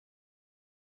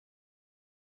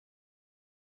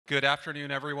Good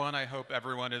afternoon, everyone. I hope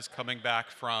everyone is coming back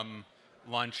from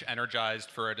lunch energized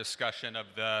for a discussion of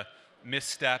the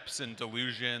missteps and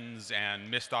delusions and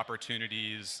missed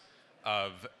opportunities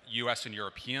of US and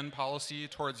European policy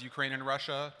towards Ukraine and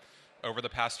Russia over the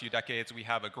past few decades. We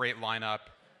have a great lineup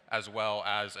as well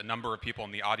as a number of people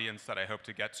in the audience that I hope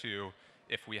to get to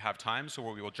if we have time, so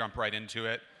we will jump right into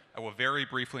it. I will very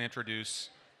briefly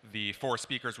introduce the four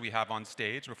speakers we have on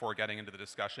stage before getting into the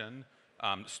discussion.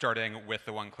 Starting with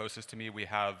the one closest to me, we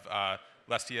have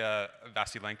Lesia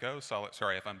Vasylenko,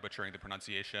 sorry if I'm butchering the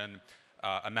pronunciation,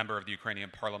 a member of the Ukrainian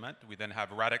parliament. We then have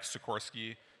Radoslaw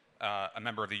Sikorski, a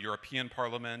member of the European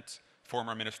Parliament,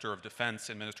 former Minister of Defense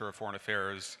and Minister of Foreign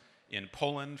Affairs in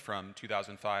Poland from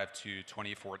 2005 to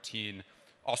 2014.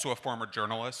 Also a former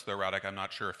journalist, though Radek, I'm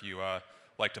not sure if you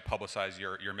like to publicize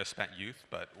your misspent youth,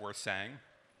 but worth saying.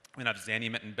 We have Zanny,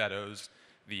 Minton, Beddoes,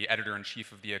 the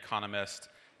editor-in-chief of The Economist,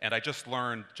 and I just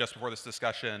learned, just before this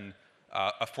discussion,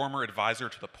 a former advisor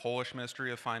to the Polish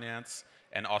Ministry of Finance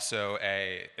and also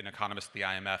an economist at the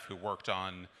IMF who worked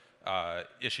on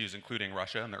issues including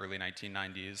Russia in the early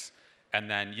 1990s. And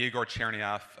then Yehor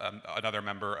Cherniev, another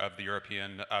member of the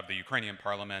Ukrainian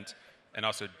Parliament, and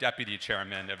also deputy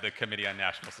chairman of the Committee on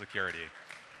National Security.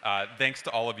 Thanks to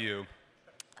all of you.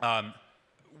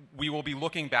 We will be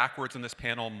looking backwards in this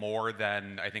panel more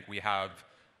than I think we have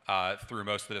through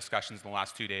most of the discussions in the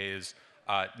last 2 days,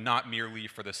 not merely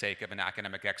for the sake of an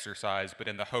academic exercise, but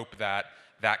in the hope that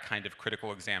that kind of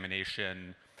critical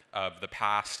examination of the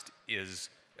past is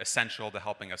essential to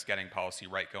helping us getting policy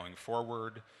right going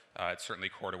forward. It's certainly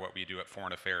core to what we do at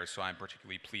Foreign Affairs, so I'm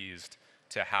particularly pleased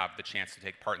to have the chance to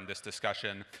take part in this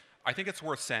discussion. I think it's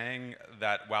worth saying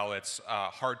that while it's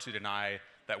hard to deny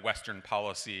that Western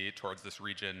policy towards this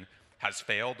region has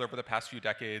failed over the past few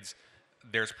decades,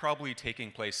 there's probably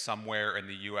taking place somewhere in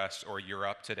the US or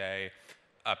Europe today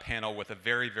a panel with a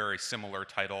very, very similar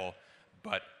title,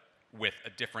 but with a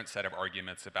different set of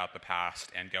arguments about the past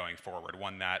and going forward.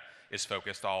 One that is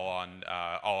focused all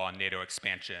on NATO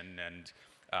expansion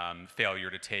and failure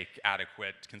to take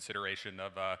adequate consideration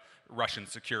of Russian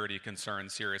security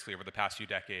concerns seriously over the past few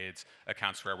decades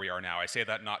accounts for where we are now. I say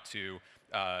that not to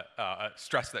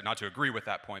stress that, not to agree with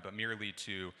that point, but merely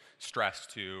to stress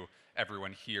to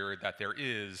everyone here that there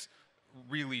is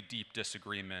really deep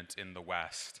disagreement in the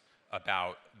West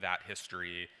about that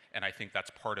history, and I think that's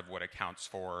part of what accounts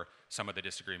for some of the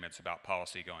disagreements about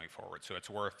policy going forward. So it's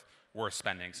worth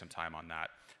spending some time on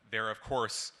that. There are, of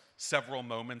course, several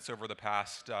moments over the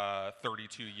past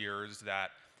 32 years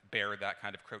that bear that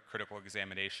kind of critical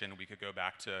examination. We could go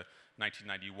back to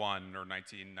 1991 or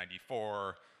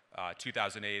 1994,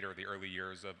 2008 or the early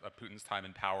years of Putin's time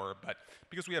in power, but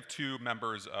because we have two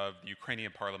members of the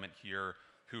Ukrainian parliament here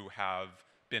who have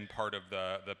been part of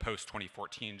the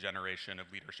post-2014 generation of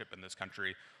leadership in this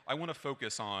country, I want to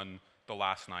focus on the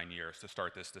last 9 years to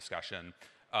start this discussion.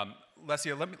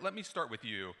 Lesia, let me start with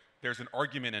you. There's an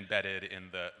argument embedded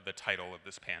in the title of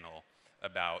this panel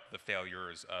about the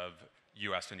failures of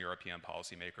US and European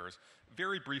policymakers.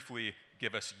 Very briefly,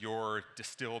 give us your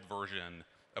distilled version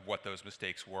of what those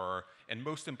mistakes were, and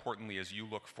most importantly, as you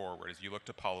look forward, as you look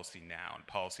to policy now and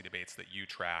policy debates that you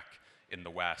track in the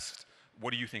West,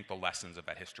 what do you think the lessons of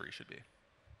that history should be?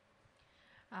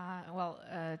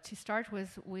 To start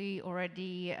with, we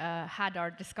already had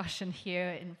our discussion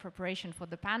here in preparation for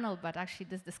the panel, but actually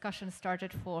this discussion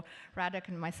started for Radek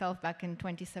and myself back in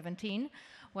 2017,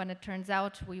 when it turns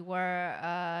out we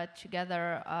were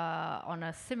together on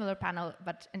a similar panel,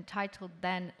 but entitled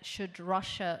then, "Should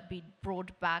Russia be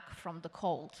brought back from the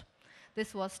cold?"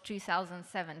 This was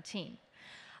 2017.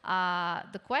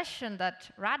 The question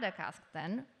that Radek asked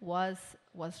then was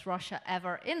Russia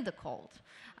ever in the cold?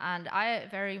 And I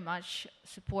very much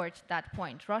support that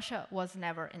point. Russia was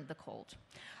never in the cold.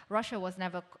 Russia was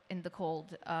never in the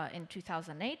cold in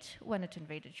 2008 when it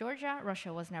invaded Georgia.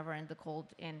 Russia was never in the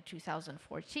cold in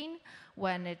 2014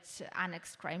 when it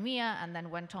annexed Crimea and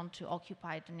then went on to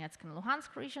occupy Donetsk and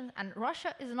Luhansk region. And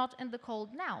Russia is not in the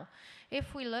cold now.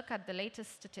 If we look at the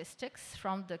latest statistics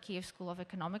from the Kyiv School of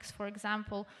Economics, for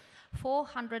example,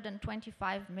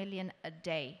 425 million a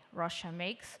day Russia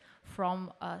makes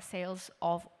from sales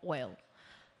of oil.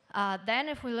 Then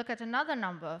if we look at another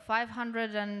number,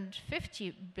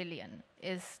 550 billion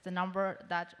is the number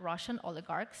that Russian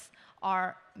oligarchs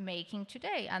are making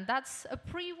today. And that's a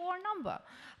pre-war number.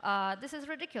 This is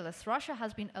ridiculous. Russia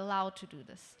has been allowed to do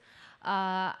this.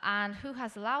 And who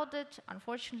has allowed it?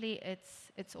 Unfortunately,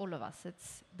 it's all of us.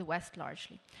 It's the West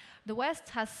largely. The West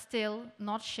has still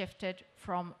not shifted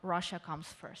from Russia comes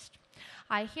first.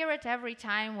 I hear it every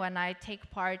time when I take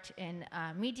part in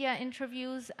media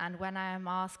interviews and when I am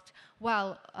asked,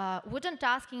 well, wouldn't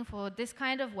asking for this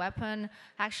kind of weapon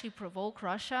actually provoke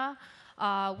Russia?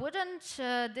 Wouldn't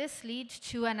this lead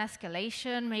to an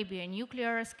escalation, maybe a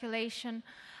nuclear escalation?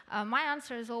 My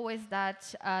answer is always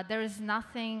that there is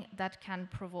nothing that can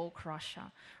provoke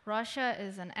Russia. Russia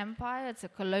is an empire, it's a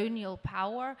colonial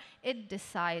power. It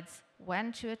decides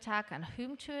when to attack and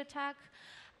whom to attack.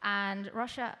 And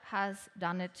Russia has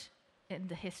done it in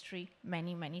the history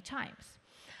many, many times.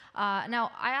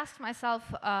 Now, I asked myself,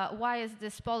 why is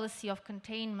this policy of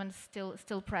containment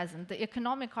still present? The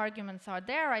economic arguments are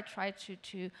there. I try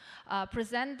to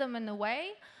present them in a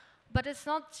way. But it's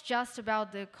not just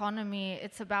about the economy,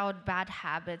 it's about bad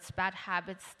habits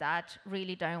that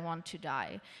really don't want to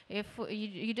die. If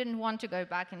you didn't want to go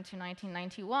back into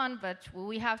 1991, but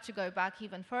we have to go back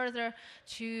even further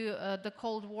to the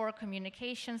Cold War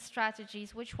communication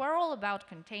strategies, which were all about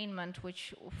containment,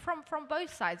 which from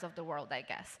both sides of the world, I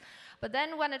guess. But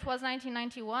then when it was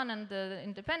 1991 and the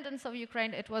independence of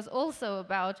Ukraine, it was also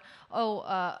about,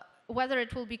 whether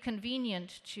it will be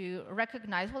convenient to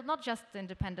recognize, well, not just the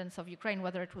independence of Ukraine,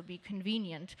 whether it will be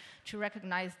convenient to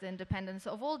recognize the independence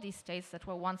of all these states that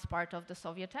were once part of the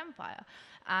Soviet Empire.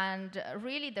 And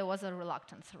really, there was a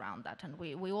reluctance around that, and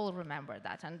we all remember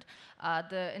that. And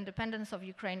the independence of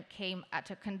Ukraine came at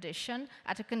a condition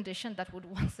that would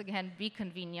once again be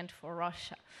convenient for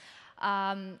Russia.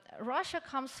 Russia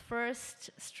comes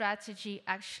first strategy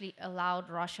actually allowed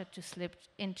Russia to slip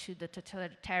into the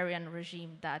totalitarian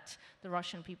regime that the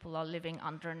Russian people are living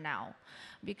under now.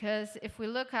 Because if we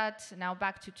look at now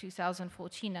back to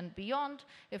 2014 and beyond,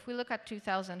 if we look at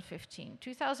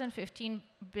 2015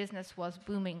 business was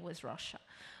booming with Russia.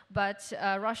 But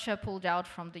Russia pulled out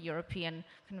from the European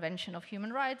Convention of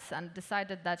Human Rights and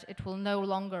decided that it will no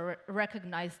longer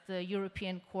recognize the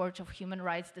European Court of Human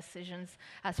Rights decisions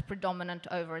as predominant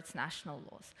over its national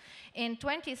laws. In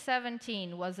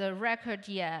 2017 was a record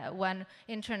year when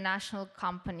international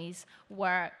companies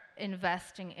were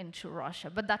investing into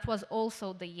Russia. But that was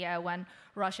also the year when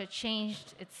Russia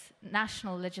changed its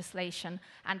national legislation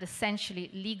and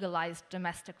essentially legalized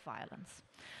domestic violence.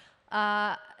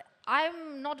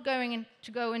 I'm not going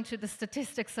to go into the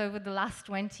statistics over the last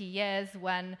 20 years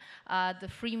when the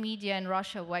free media in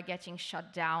Russia were getting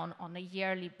shut down on a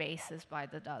yearly basis by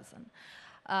the dozen.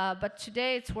 But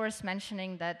today it's worth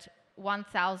mentioning that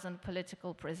 1,000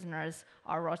 political prisoners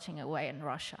are rotting away in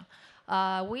Russia.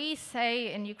 We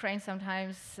say in Ukraine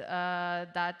sometimes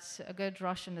that a good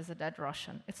Russian is a dead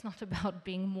Russian. It's not about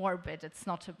being morbid, it's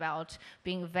not about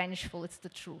being vengeful, it's the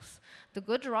truth. The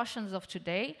good Russians of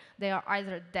today, they are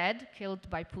either dead, killed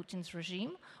by Putin's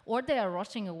regime, or they are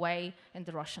rotting away in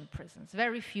the Russian prisons.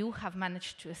 Very few have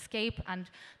managed to escape, and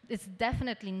it's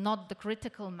definitely not the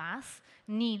critical mass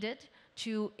needed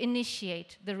to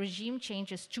initiate the regime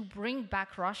changes to bring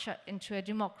back Russia into a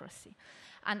democracy.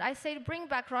 And I say bring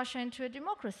back Russia into a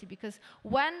democracy because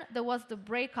when there was the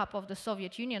breakup of the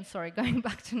Soviet Union, sorry, going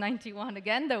back to 91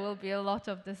 again, there will be a lot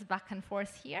of this back and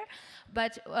forth here,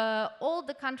 but all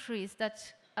the countries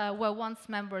that were once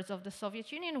members of the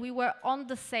Soviet Union, we were on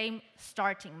the same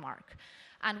starting mark.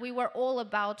 And we were all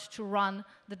about to run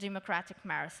the democratic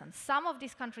marathon. Some of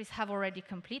these countries have already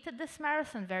completed this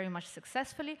marathon very much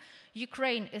successfully.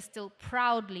 Ukraine is still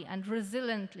proudly and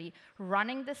resiliently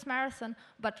running this marathon,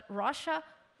 but Russia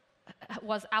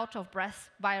was out of breath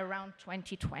by around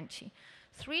 2020.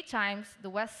 3 times the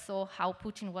West saw how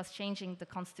Putin was changing the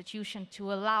constitution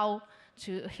to allow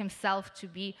to himself to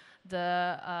be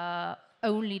the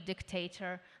only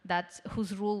dictator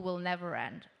whose rule will never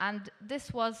end. And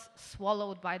this was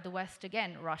swallowed by the West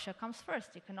again. Russia comes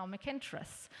first, economic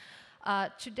interests.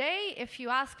 Today, if you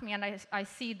ask me, and I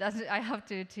see that I have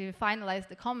to finalize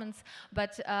the comments,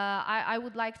 but I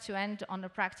would like to end on a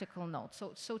practical note.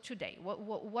 So today,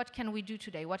 what can we do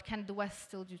today? What can the West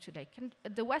still do today?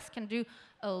 The West can do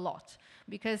a lot,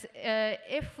 because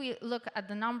if we look at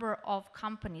the number of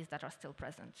companies that are still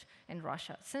present in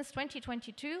Russia, since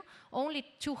 2022, only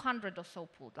 200 or so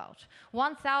pulled out.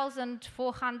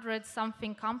 1,400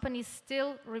 something companies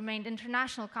still remain,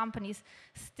 international companies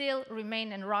still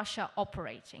remain in Russia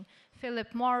operating.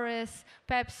 Philip Morris,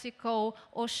 PepsiCo,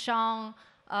 Auchan,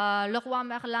 Leroy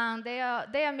Merlin,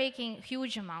 they are making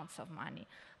huge amounts of money.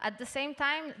 At the same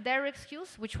time, their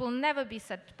excuse, which will never be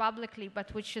said publicly,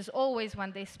 but which is always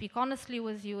when they speak honestly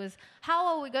with you, is how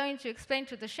are we going to explain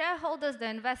to the shareholders the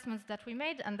investments that we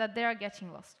made and that they are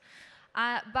getting lost?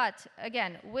 But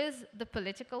again, with the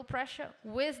political pressure,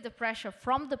 with the pressure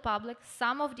from the public,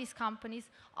 some of these companies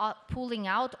are pulling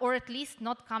out or at least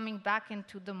not coming back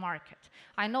into the market.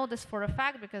 I know this for a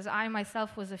fact because I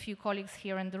myself, with a few colleagues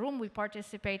here in the room, we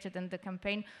participated in the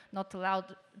campaign not to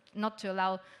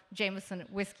allow Jameson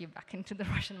whiskey back into the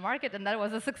Russian market, and that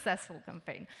was a successful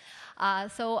campaign.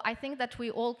 So I think that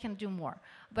we all can do more.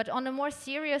 But on a more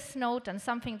serious note, and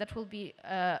something that will be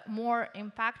more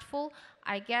impactful,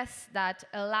 I guess that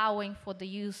allowing for the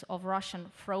use of Russian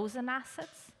frozen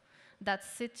assets that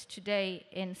sit today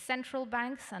in central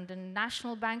banks and in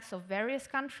national banks of various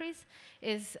countries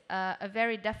is a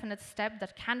very definite step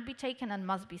that can be taken and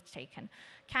must be taken.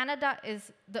 Canada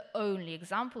is the only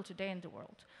example today in the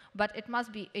world, but it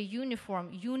must be a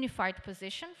unified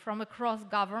position from across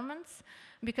governments,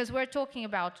 because we're talking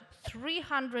about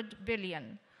 300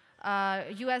 billion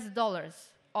US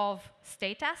dollars of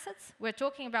state assets. We're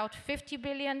talking about 50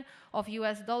 billion of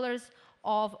US dollars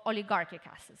of oligarchic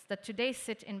assets that today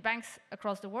sit in banks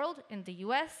across the world, in the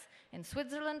US, in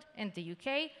Switzerland, in the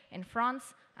UK, in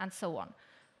France, and so on.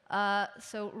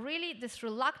 So really, this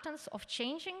reluctance of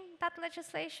changing that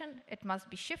legislation, it must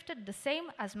be shifted, the same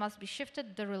as must be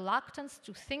shifted the reluctance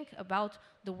to think about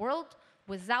the world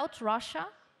without Russia,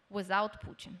 without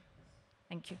Putin.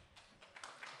 Thank you.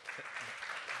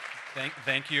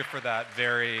 Thank you for that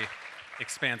very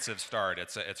expansive start.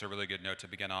 It's a really good note to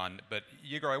begin on. But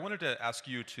Yehor, I wanted to ask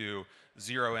you to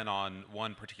zero in on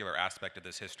one particular aspect of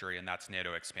this history, and that's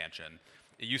NATO expansion.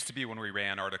 It used to be when we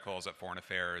ran articles at Foreign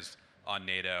Affairs on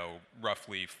NATO,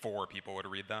 roughly 4 people would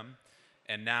read them.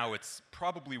 And now it's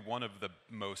probably one of the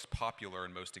most popular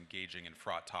and most engaging and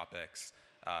fraught topics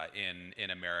in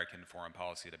American foreign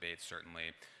policy debates,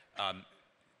 certainly.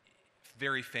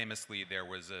 Very famously, there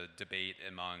was a debate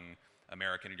among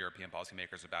American and European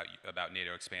policymakers about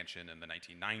NATO expansion in the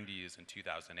 1990s and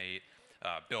 2008.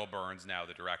 Bill Burns, now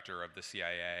the director of the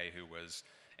CIA, who was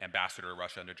ambassador to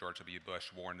Russia under George W.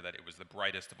 Bush, warned that it was the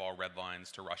brightest of all red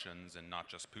lines to Russians and not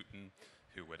just Putin,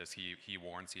 who would, as he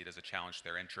warned, see it as a challenge to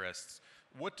their interests.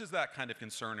 What does that kind of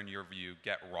concern, in your view,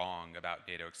 get wrong about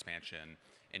NATO expansion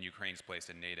and Ukraine's place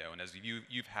in NATO? And as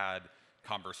you've had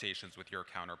conversations with your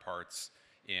counterparts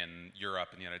in Europe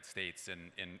and the United States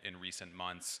in recent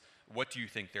months, what do you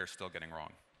think they're still getting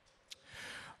wrong?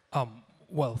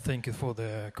 Well, thank you for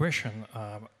the question.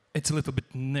 It's a little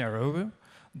bit narrower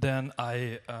than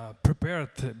I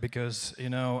prepared, because, you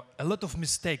know, a lot of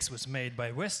mistakes was made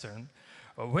by West,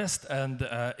 and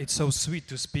it's so sweet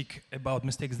to speak about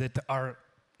mistakes that are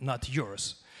not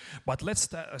yours. But let's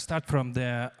start from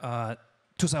the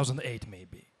 2008,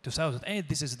 maybe. 2008,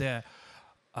 this is the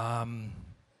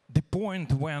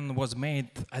point when was made,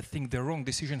 I think, the wrong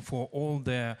decision for all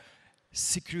the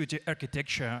security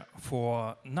architecture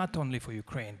for not only for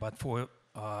Ukraine, but for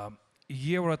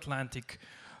Euro-Atlantic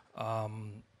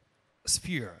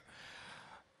sphere.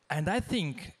 And I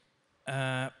think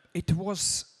it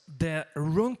was the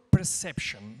wrong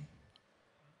perception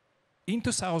in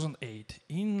 2008,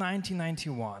 in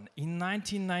 1991, in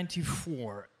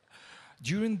 1994,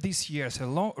 during these years, a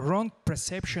wrong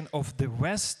perception of the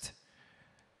West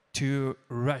to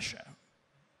Russia.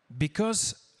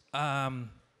 Because,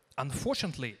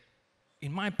 unfortunately,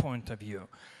 in my point of view,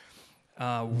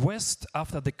 West,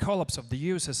 after the collapse of the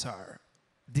USSR,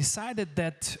 decided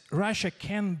that Russia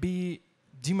can be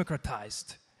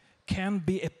democratized, can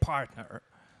be a partner.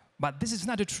 But this is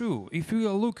not true. If you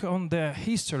look on the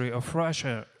history of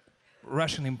Russia,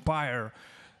 Russian Empire,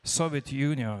 Soviet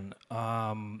Union,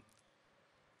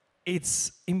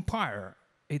 it's empire,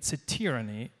 it's a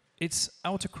tyranny, it's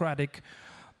autocratic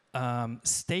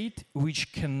state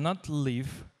which cannot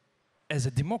live as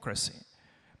a democracy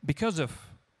because of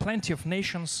plenty of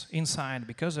nations inside,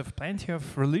 because of plenty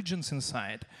of religions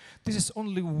inside. This is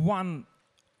only one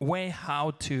way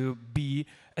how to be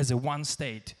as a one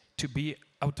state, to be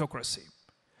autocracy.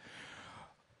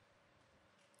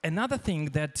 Another thing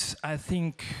that I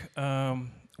think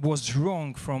was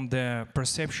wrong from the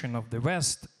perception of the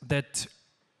West, that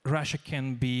Russia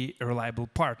can be a reliable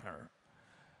partner.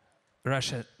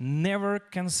 Russia never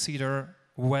considered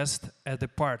West as a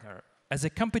partner, as a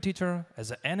competitor,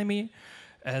 as an enemy,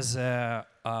 as an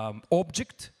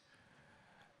object,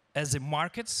 as a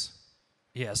markets,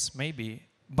 yes, maybe,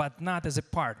 but not as a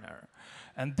partner.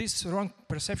 And this wrong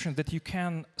perception that you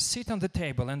can sit on the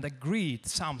table and agree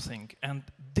something, and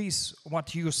this,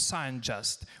 what you signed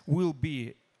just, will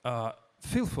be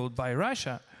fulfilled by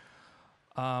Russia,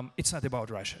 it's not about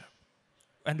Russia.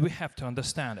 And we have to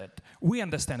understand it. We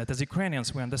understand it, as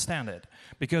Ukrainians, we understand it,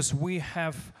 because we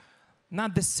have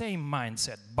not the same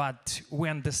mindset, but we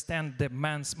understand the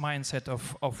mindset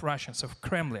of Russians, of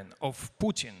Kremlin, of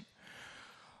Putin.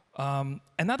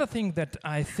 Another thing that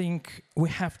I think we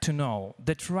have to know,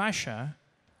 that Russia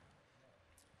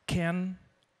can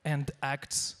and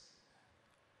acts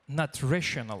not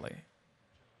rationally,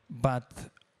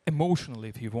 but emotionally,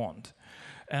 if you want.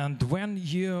 And when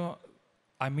you,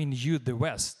 I mean you, the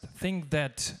West, think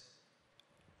that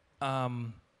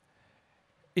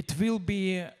it will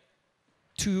be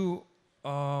too,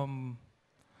 I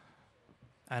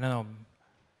don't know,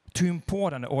 too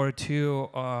important or too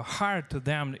hard to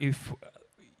them if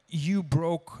you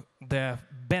broke the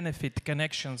benefit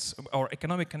connections or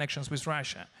economic connections with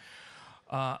Russia.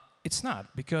 It's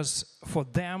not, because for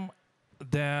them,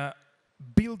 the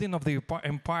building of the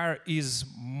empire is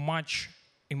much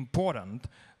important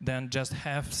than just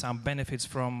have some benefits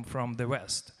from the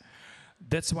West.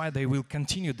 That's why they will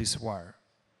continue this war,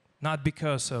 not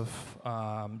because of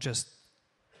just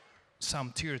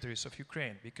some territories of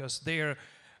Ukraine, because their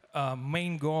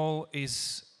main goal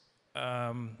is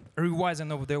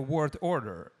revising of the world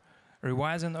order,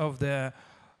 revising of the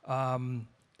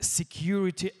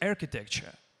security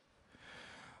architecture.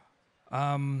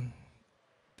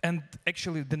 And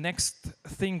actually the next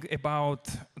thing about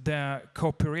the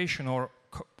cooperation or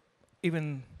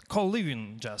even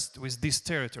co-living just with this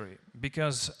territory,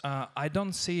 because I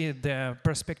don't see the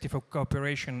perspective of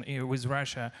cooperation with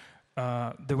Russia,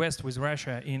 the West with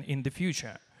Russia in the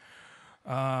future.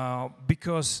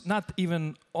 Because not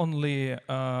only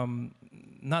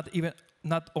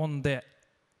not on the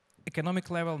economic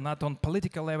level, not on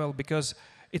political level, because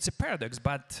it's a paradox,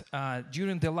 but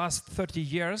during the last 30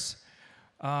 years,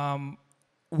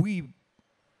 we,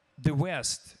 the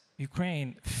West,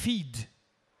 Ukraine, feed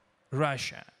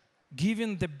Russia,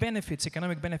 giving the benefits,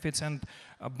 economic benefits, and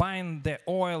buying the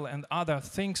oil and other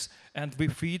things, and we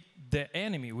feed the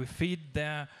enemy, we feed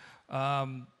the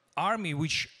army,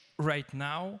 which right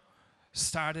now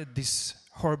started this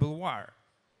horrible war.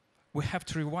 We have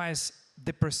to revise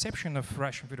the perception of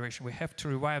Russian Federation. We have to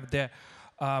revive the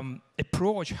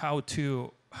approach how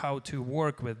to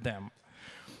work with them.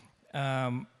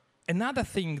 Another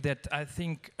thing that I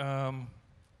think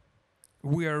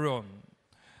we are wrong,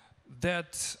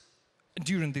 that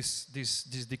during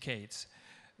these decades,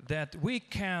 that we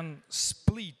can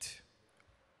split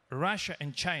Russia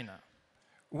and China.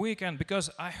 We can, because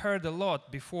I heard a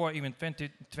lot before even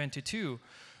 2022,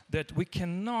 that we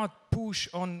cannot push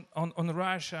on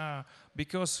Russia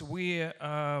because we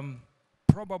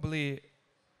probably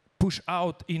push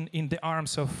out in the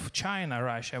arms of China,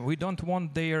 Russia. We don't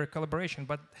want their collaboration,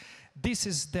 but this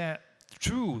is the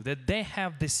true, that they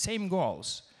have the same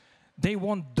goals. They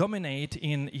want to dominate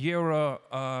in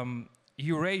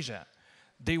Eurasia.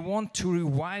 They want to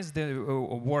revise the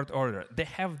world order. They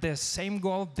have the same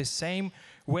goal, the same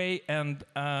way, and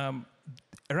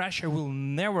Russia will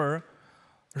never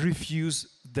refuse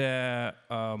the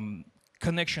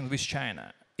connection with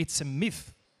China. It's a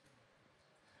myth.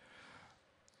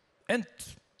 And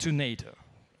to NATO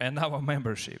and our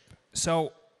membership.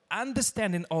 So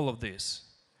understanding all of this,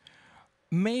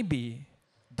 maybe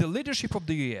the leadership of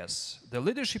the US, the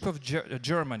leadership of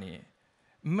Germany,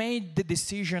 made the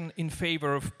decision in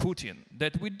favor of Putin,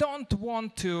 that we don't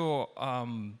want to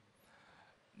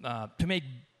make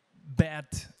bad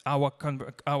our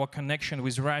connection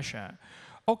with Russia.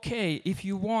 Okay, if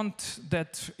you want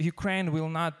that Ukraine will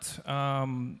not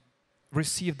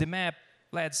receive the map,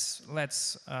 let's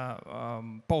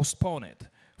postpone it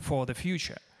for the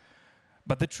future.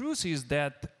 But the truth is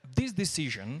that this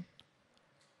decision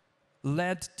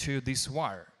led to this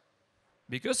war.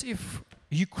 Because if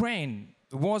Ukraine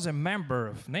was a member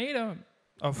of NATO,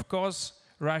 of course,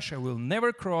 Russia will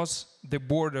never cross the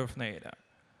border of NATO.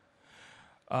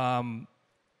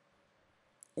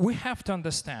 We have to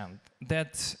understand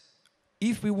that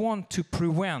if we want to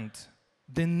prevent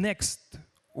the next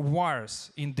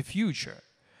wars in the future,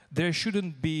 there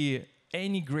shouldn't be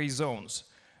any gray zones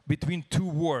between two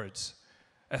words,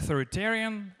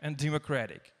 authoritarian and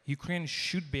democratic. Ukraine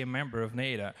should be a member of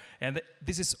NATO, and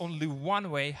this is only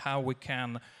one way how we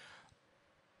can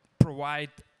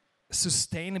provide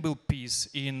sustainable peace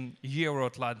in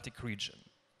Euro-Atlantic region.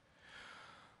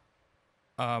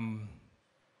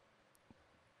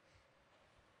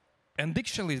 And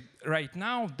actually, right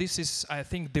now, this is, I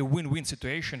think, the win-win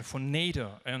situation for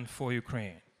NATO and for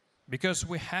Ukraine. Because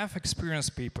we have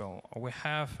experienced people, we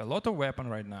have a lot of weapons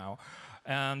right now,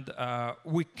 and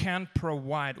we can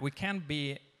provide, we can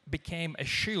became a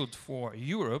shield for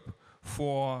Europe,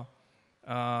 for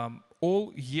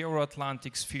all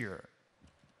Euro-Atlantic sphere.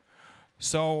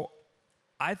 So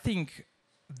I think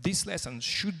this lesson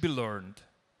should be learned,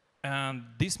 and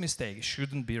this mistake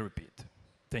shouldn't be repeated.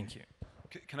 Thank you.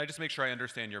 Can I just make sure I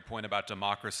understand your point about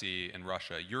democracy in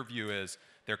Russia? Your view is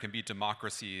there can be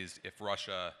democracies if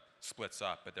Russia splits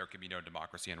up, but there can be no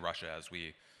democracy in Russia as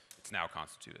it's now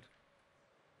constituted.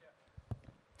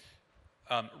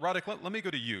 Rada, let me go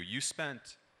to you. You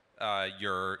spent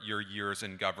your years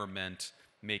in government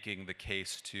making the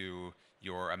case to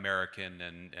your American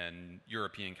and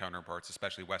European counterparts,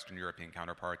 especially Western European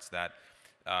counterparts, that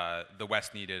the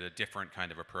West needed a different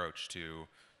kind of approach to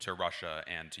Russia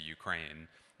and to Ukraine.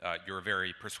 You're a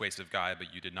very persuasive guy,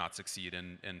 but you did not succeed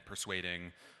in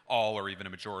persuading all or even a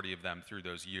majority of them through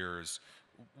those years.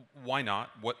 Why not?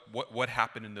 What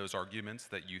happened in those arguments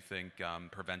that you think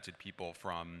prevented people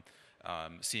from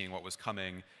seeing what was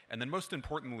coming? And then most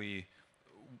importantly,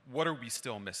 what are we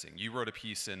still missing? You wrote a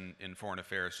piece in Foreign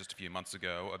Affairs just a few months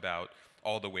ago about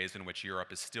all the ways in which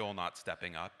Europe is still not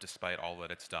stepping up, despite all that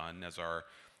it's done. As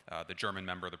the German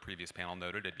member of the previous panel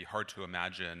noted, it'd be hard to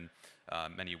imagine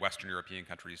many Western European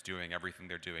countries doing everything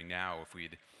they're doing now if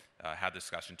we'd had this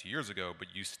discussion 2 years ago, but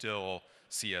you still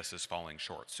see us as falling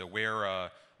short. So where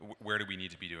do we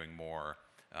need to be doing more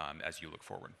as you look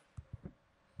forward?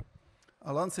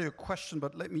 I'll answer your question,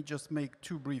 but let me just make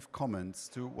 2 brief comments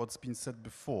to what's been said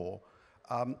before.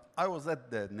 I was at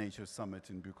the NATO summit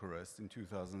in Bucharest in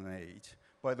 2008.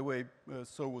 By the way,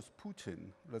 so was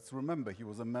Putin. Let's remember, he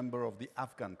was a member of the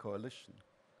Afghan coalition.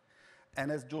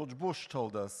 And as George Bush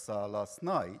told us last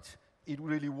night, it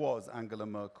really was Angela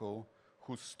Merkel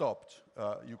who stopped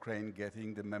Ukraine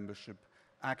getting the membership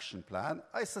action plan.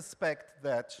 I suspect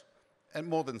that, and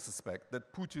more than suspect,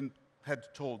 that Putin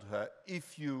had told her,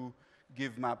 if you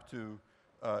give map to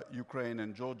Ukraine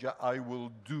and Georgia, I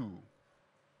will do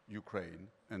Ukraine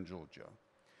and Georgia.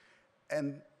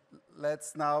 And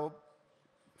let's now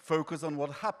focus on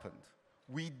what happened.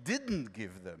 We didn't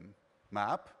give them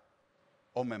map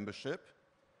or membership.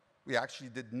 We actually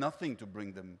did nothing to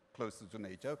bring them closer to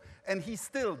NATO. And he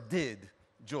still did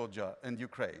Georgia and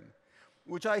Ukraine,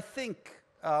 which I think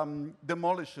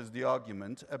demolishes the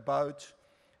argument about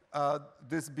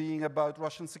this being about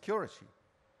Russian security.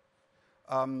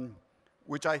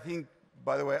 Which I think,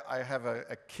 by the way, I have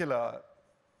a killer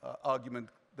argument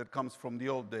that comes from the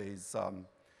old days.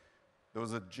 There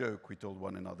was a joke we told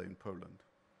one another in Poland.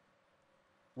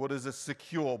 What is a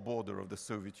secure border of the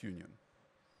Soviet Union?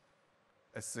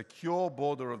 A secure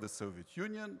border of the Soviet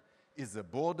Union is a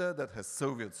border that has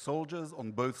Soviet soldiers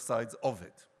on both sides of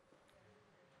it.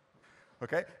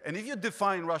 Okay? And if you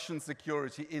define Russian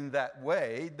security in that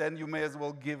way, then you may as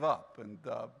well give up and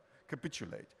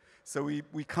capitulate. So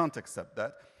we can't accept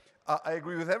that. I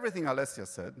agree with everything Lesia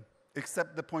said,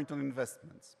 except the point on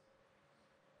investments.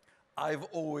 I've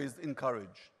always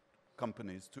encouraged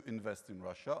companies to invest in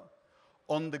Russia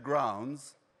on the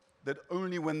grounds that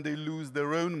only when they lose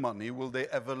their own money will they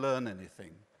ever learn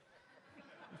anything.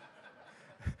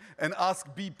 And ask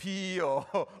BP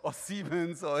or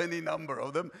Siemens or any number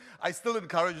of them. I still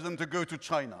encourage them to go to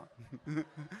China.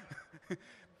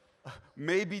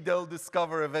 Maybe they'll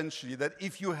discover eventually that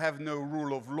if you have no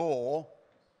rule of law,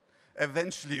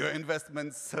 eventually your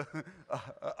investments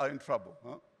are in trouble.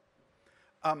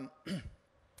 Huh?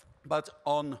 But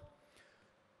on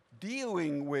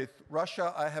dealing with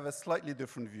Russia, I have a slightly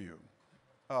different view.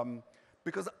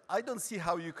 Because I don't see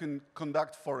how you can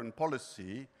conduct foreign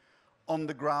policy on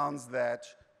the grounds that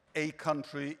a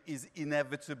country is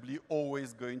inevitably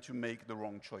always going to make the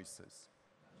wrong choices.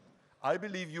 I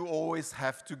believe you always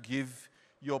have to give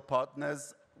your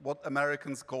partners what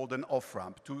Americans called an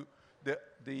off-ramp, to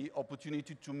the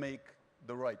opportunity to make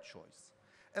the right choice.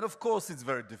 And of course, it's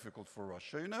very difficult for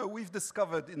Russia. You know, we've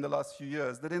discovered in the last few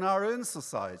years that in our own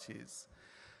societies,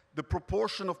 the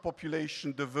proportion of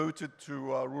population devoted to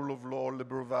rule of law,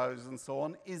 liberal values, and so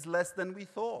on is less than we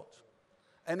thought.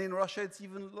 And in Russia, it's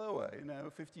even lower,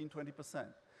 15, 20%.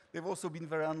 They've also been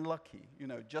very unlucky.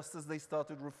 Just as they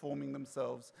started reforming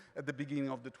themselves at the beginning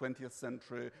of the 20th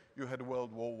century, you had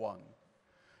World War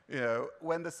I.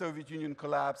 When the Soviet Union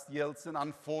collapsed, Yeltsin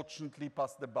unfortunately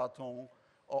passed the baton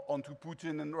onto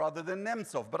Putin and rather than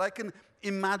Nemtsov. But I can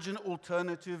imagine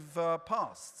alternative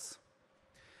pasts.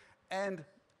 And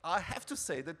I have to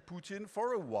say that Putin,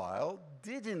 for a while,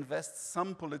 did invest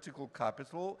some political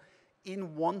capital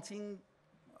in wanting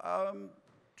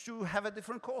to have a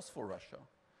different course for Russia.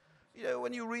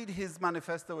 When you read his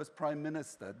manifesto as prime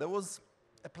minister, there was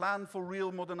a plan for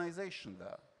real modernization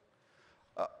there.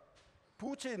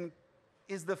 Putin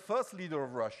is the first leader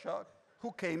of Russia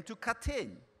who came to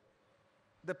Katyn,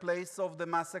 the place of the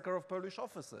massacre of Polish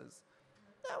officers.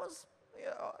 That was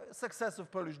a success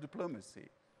of Polish diplomacy.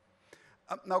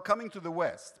 Now coming to the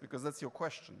West, because that's your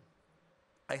question,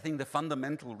 I think the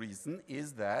fundamental reason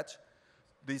is that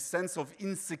the sense of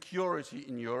insecurity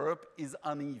in Europe is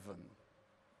uneven.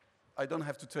 I don't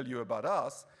have to tell you about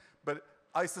us, but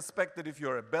I suspect that if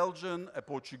you're a Belgian, a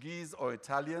Portuguese, or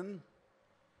Italian,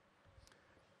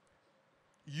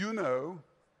 you know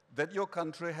that your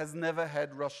country has never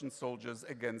had Russian soldiers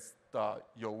against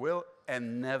your will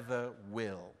and never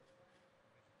will.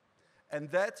 And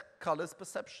that colors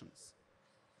perceptions.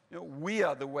 You know, we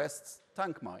are the West's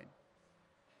tank mine.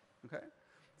 Okay?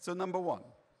 So number one.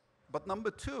 But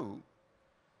number two,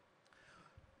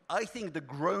 I think the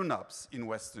grown-ups in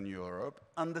Western Europe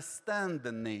understand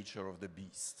the nature of the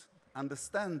beast,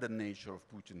 understand the nature of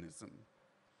Putinism.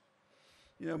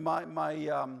 You know,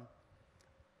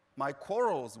 my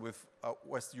quarrels with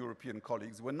West European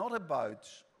colleagues were not about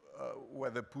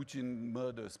whether Putin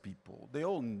murders people. They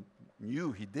all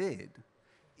knew he did.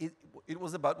 It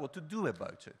was about what to do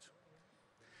about it.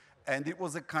 And it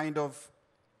was a kind of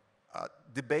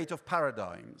debate of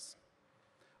paradigms.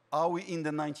 Are we in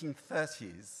the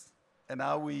 1930s, and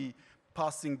are we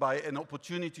passing by an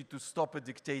opportunity to stop a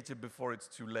dictator before it's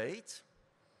too late?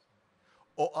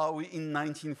 Or are we in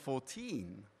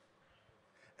 1914,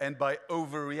 and by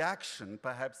overreaction,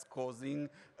 perhaps causing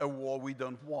a war we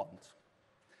don't want?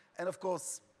 And of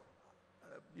course,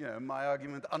 you know, my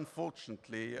argument,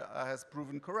 unfortunately, has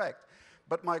proven correct.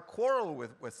 But my quarrel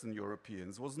with Western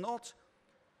Europeans was not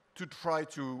to try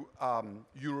to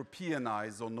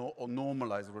Europeanize or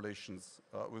normalize relations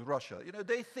with Russia. You know,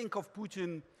 they think of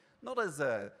Putin not as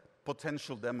a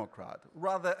potential democrat,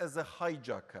 rather as a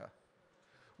hijacker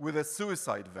with a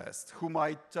suicide vest who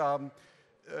might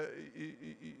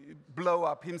blow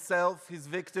up himself, his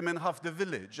victim, and half the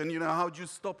village. And, you know, how do you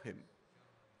stop him?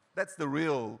 That's the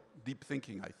real deep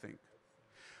thinking, I think.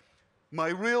 My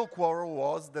real quarrel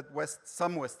was that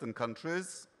some Western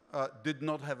countries did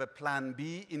not have a plan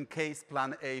B in case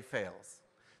plan A fails.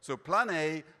 So plan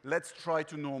A, let's try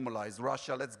to normalize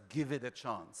Russia, let's give it a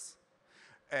chance.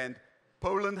 And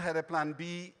Poland had a plan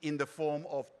B in the form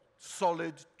of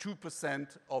solid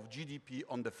 2% of GDP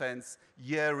on defense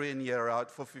year in, year out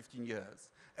for 15 years.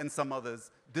 And some others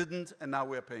didn't, and now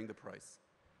we're paying the price.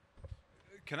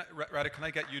 Rada, can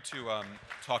I get you to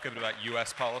talk a bit about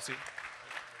US policy?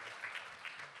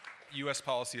 US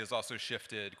policy has also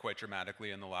shifted quite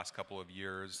dramatically in the last couple of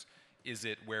years. Is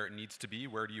it where it needs to be?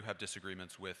 Where do you have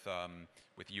disagreements with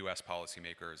US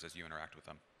policymakers as you interact with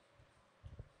them?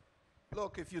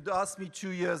 Look, if you'd asked me 2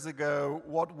 years ago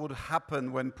what would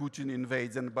happen when Putin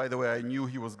invades, and by the way, I knew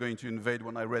he was going to invade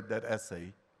when I read that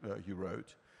essay he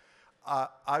wrote,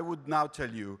 I would now tell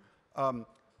you,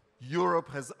 Europe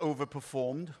has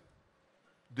overperformed,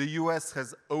 the US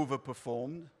has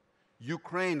overperformed,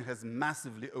 Ukraine has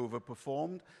massively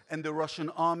overperformed, and the Russian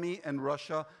army and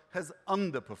Russia has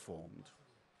underperformed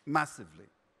massively.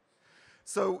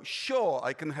 So sure,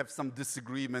 I can have some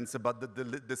disagreements about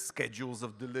the schedules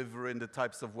of delivery and the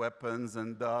types of weapons,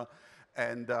 and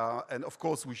of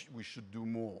course we should do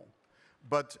more.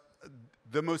 But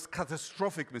the most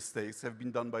catastrophic mistakes have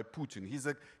been done by Putin. He's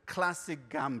a classic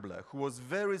gambler who was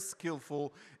very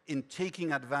skillful in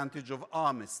taking advantage of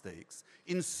our mistakes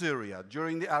in Syria,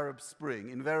 during the Arab Spring,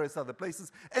 in various other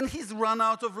places, and he's run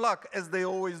out of luck, as they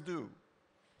always do.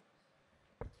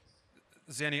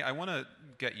 Zanny, I want to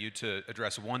get you to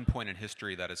address one point in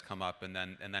history that has come up and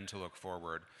then to look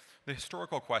forward. The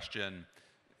historical question,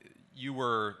 you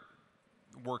were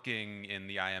working in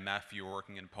the IMF, you were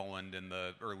working in Poland in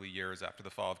the early years after the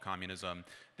fall of communism.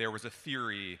 There was a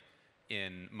theory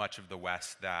in much of the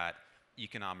West that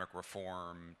economic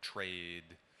reform, trade,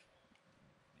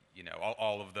 you know,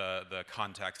 all of the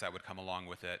context that would come along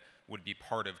with it would be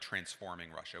part of transforming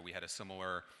Russia. We had a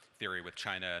similar theory with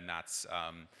China, and that's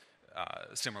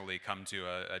similarly come to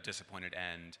a disappointed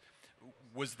end.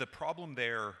 Was the problem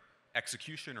there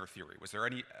execution or theory? Was there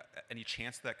any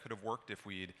chance that could have worked if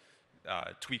we'd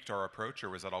tweaked our approach, or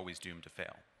was that always doomed to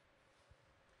fail?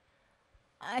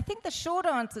 I think the short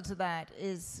answer to that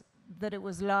is that it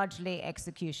was largely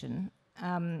execution.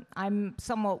 I'm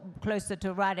somewhat closer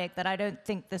to Radek that I don't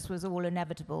think this was all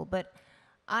inevitable, but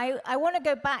I want to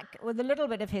go back with a little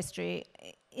bit of history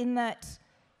in that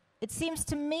it seems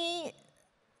to me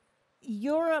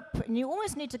Europe, and you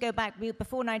always need to go back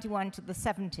before 91 to the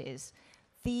 70s,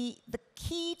 the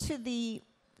key to the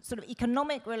sort of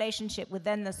economic relationship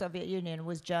within the Soviet Union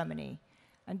was Germany.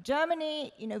 And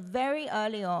Germany, you know, very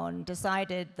early on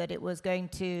decided that it was going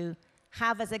to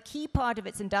have as a key part of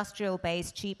its industrial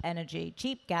base cheap energy,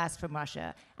 cheap gas from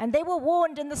Russia. And they were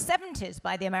warned in the 70s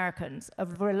by the Americans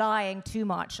of relying too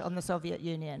much on the Soviet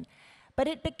Union. But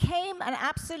it became an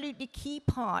absolutely key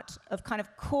part of kind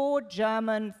of core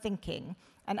German thinking.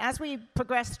 And as we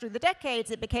progressed through the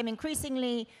decades, it became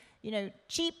increasingly,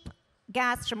 cheap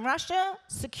gas from Russia,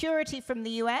 security from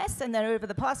the US, and then over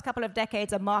the past couple of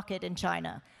decades, a market in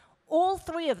China. All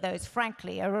three of those,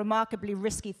 frankly, are remarkably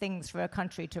risky things for a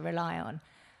country to rely on.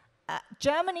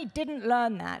 Germany didn't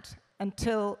learn that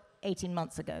until 18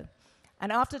 months ago.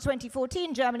 And after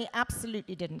 2014, Germany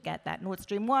absolutely didn't get that. Nord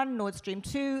Stream 1, Nord Stream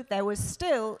 2, there was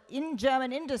still, in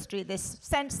German industry, this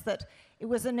sense that it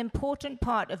was an important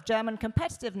part of German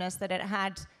competitiveness that it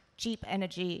had cheap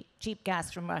energy, cheap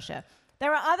gas from Russia.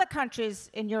 There are other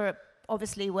countries in Europe,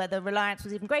 obviously, where the reliance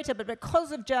was even greater, but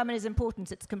because of Germany's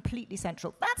importance, it's completely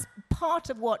central. That's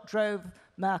part of what drove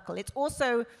Merkel. It's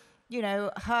also,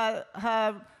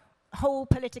 her whole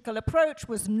political approach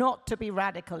was not to be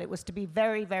radical. It was to be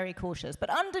very, very cautious. But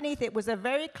underneath it was a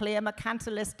very clear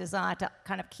mercantilist desire to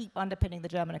kind of keep underpinning the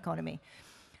German economy.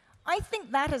 I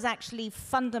think that has actually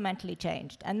fundamentally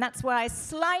changed. And that's why I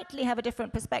slightly have a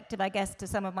different perspective, I guess, to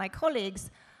some of my colleagues.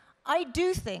 I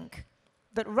do think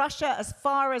that Russia, as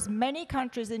far as many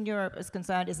countries in Europe is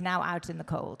concerned, is now out in the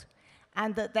cold.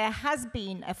 And that there has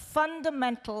been a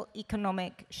fundamental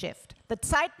economic shift. The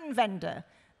Zeitenwende,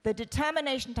 the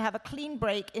determination to have a clean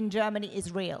break in Germany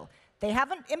is real. They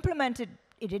haven't implemented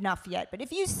it enough yet. But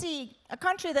if you see a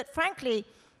country that, frankly,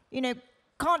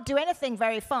 can't do anything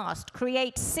very fast,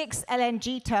 create 6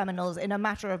 LNG terminals in a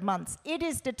matter of months, it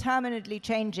is determinedly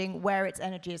changing where its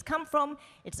energy has come from.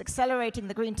 It's accelerating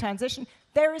the green transition.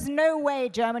 There is no way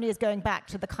Germany is going back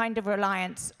to the kind of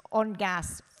reliance on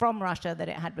gas from Russia that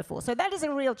it had before. So that is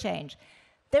a real change.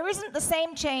 There isn't the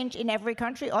same change in every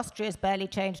country. Austria has barely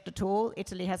changed at all.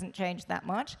 Italy hasn't changed that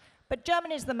much. But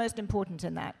Germany is the most important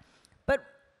in that. But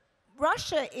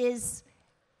Russia is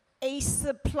a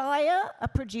supplier, a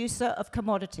producer of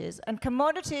commodities. And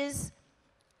commodities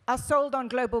are sold on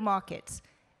global markets.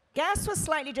 Gas was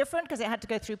slightly different because it had to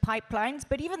go through pipelines.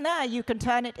 But even there, you can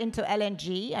turn it into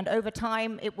LNG. And over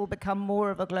time, it will become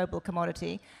more of a global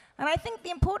commodity. And I think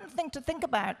the important thing to think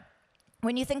about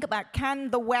when you think about,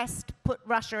 can the West put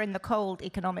Russia in the cold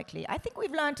economically? I think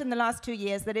we've learned in the last 2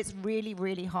 years that it's really,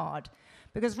 really hard.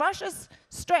 Because Russia's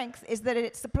strength is that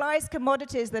it supplies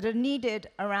commodities that are needed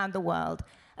around the world.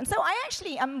 And so I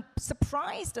actually am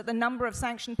surprised at the number of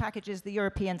sanction packages the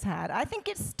Europeans had. I think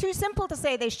it's too simple to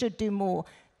say they should do more.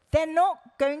 They're not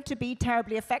going to be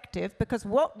terribly effective because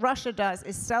what Russia does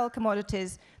is sell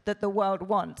commodities that the world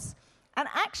wants. And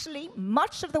actually,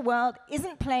 much of the world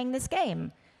isn't playing this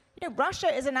game. Russia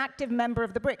is an active member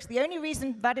of the BRICS. The only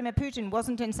reason Vladimir Putin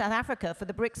wasn't in South Africa for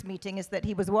the BRICS meeting is that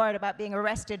he was worried about being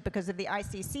arrested because of the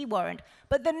ICC warrant.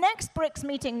 But the next BRICS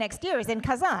meeting next year is in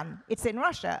Kazan. It's in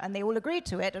Russia, and they all agreed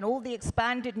to it, and all the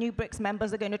expanded new BRICS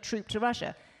members are going to troop to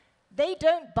Russia. They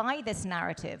don't buy this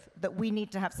narrative that we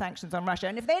need to have sanctions on Russia.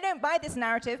 And if they don't buy this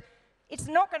narrative, it's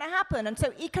not going to happen. And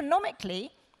so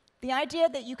economically, the idea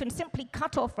that you can simply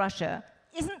cut off Russia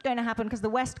isn't going to happen because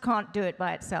the West can't do it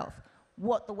by itself.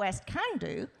 What the West can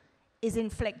do is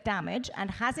inflict damage,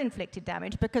 and has inflicted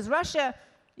damage, because Russia,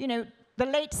 the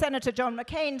late Senator John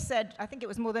McCain said, I think it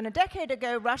was more than a decade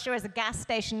ago, Russia is a gas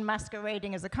station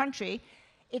masquerading as a country.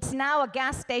 It's now a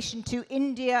gas station to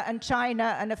India and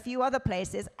China and a few other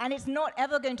places, and it's not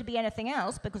ever going to be anything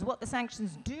else, because what the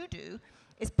sanctions do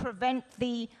is prevent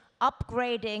the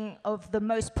upgrading of the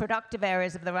most productive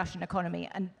areas of the Russian economy,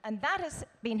 and that has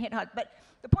been hit hard. But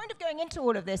the point of going into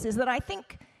all of this is that I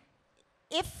think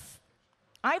if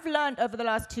I've learned over the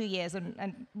last 2 years,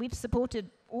 and we've supported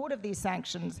all of these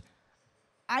sanctions,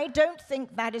 I don't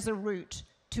think that is a route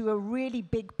to a really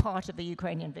big part of the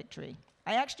Ukrainian victory.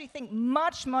 I actually think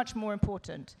much, much more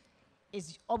important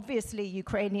is obviously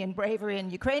Ukrainian bravery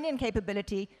and Ukrainian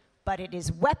capability, but it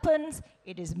is weapons,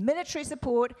 it is military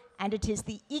support, and it is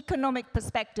the economic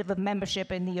perspective of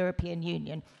membership in the European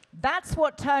Union. That's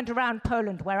what turned around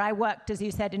Poland, where I worked, as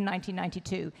you said, in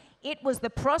 1992. It was the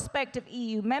prospect of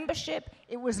EU membership.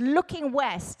 It was looking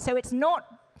west. So it's not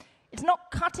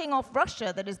cutting off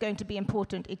Russia that is going to be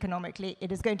important economically.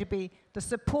 It is going to be the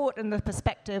support and the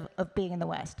perspective of being in the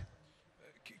West.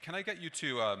 Can I get you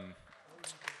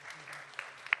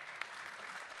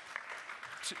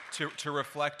to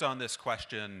reflect on this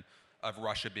question of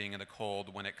Russia being in the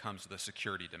cold when it comes to the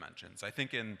security dimensions? I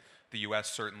think in the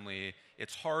US, certainly,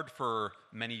 it's hard for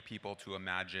many people to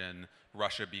imagine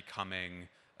Russia becoming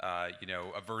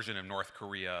a version of North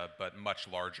Korea, but much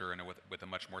larger and with a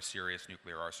much more serious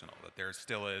nuclear arsenal. That there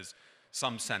still is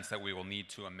some sense that we will need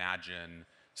to imagine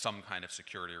some kind of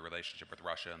security relationship with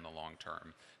Russia in the long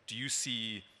term. Do you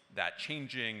see that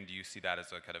changing? Do you see that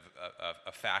as a kind of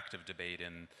a fact of debate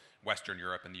in Western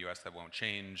Europe and the US that won't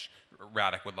change?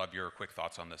 Radek, would love your quick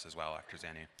thoughts on this as well after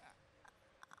Zanny.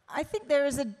 I think there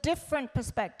is a different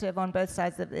perspective on both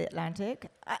sides of the Atlantic.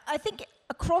 I think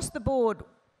across the board,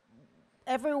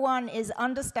 everyone is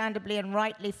understandably and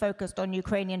rightly focused on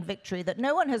Ukrainian victory, that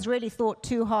no one has really thought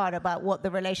too hard about what the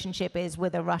relationship is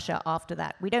with Russia after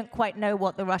that. We don't quite know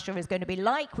what the Russia is going to be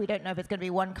like. We don't know if it's going to be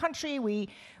one country.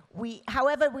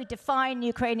 However we define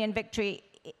Ukrainian victory,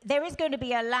 there is going to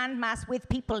be a landmass with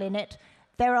people in it.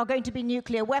 There are going to be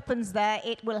nuclear weapons there.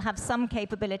 It will have some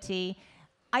capability.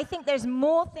 I think there's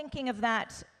more thinking of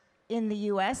that in the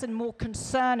US and more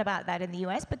concern about that in the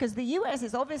US, because the US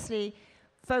is obviously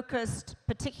focused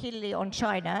particularly on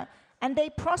China, and they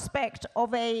prospect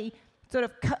of a sort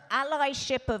of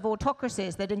allyship of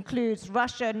autocracies that includes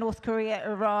Russia, North Korea,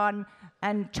 Iran,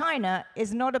 and China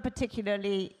is not a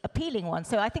particularly appealing one.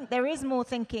 So I think there is more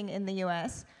thinking in the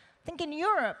US. I think in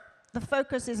Europe, the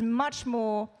focus is much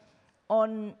more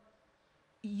on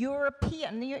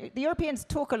European, the Europeans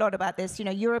talk a lot about this,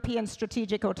 European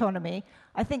strategic autonomy.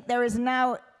 I think there is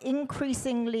now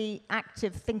increasingly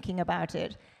active thinking about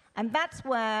it. And that's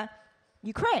where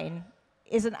Ukraine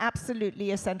is an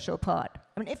absolutely essential part.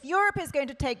 I mean, if Europe is going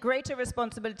to take greater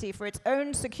responsibility for its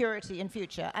own security in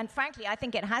future, and frankly, I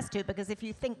think it has to, because if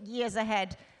you think years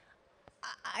ahead,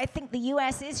 I think the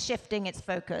US is shifting its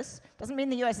focus. Doesn't mean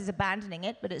the US is abandoning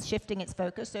it, but it's shifting its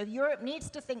focus. So Europe needs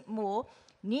to think more,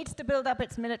 needs to build up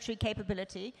its military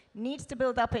capability, needs to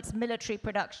build up its military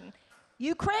production.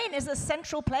 Ukraine is a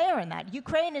central player in that.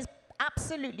 Ukraine is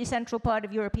absolutely central part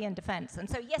of European defense. And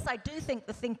so, yes, I do think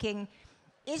the thinking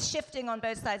is shifting on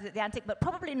both sides of the Atlantic, but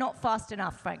probably not fast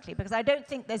enough, frankly, because I don't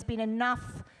think there's been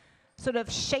enough sort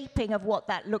of shaping of what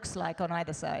that looks like on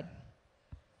either side.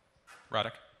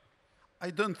 Radek? I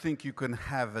don't think you can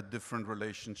have a different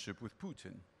relationship with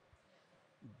Putin,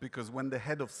 because when the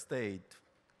head of state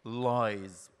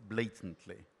lies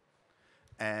blatantly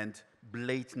and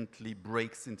blatantly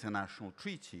breaks international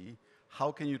treaty,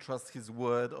 how can you trust his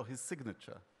word or his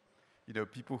signature?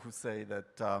 People who say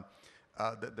that,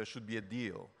 that there should be a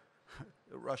deal.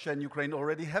 Russia and Ukraine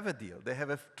already have a deal. They have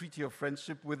a treaty of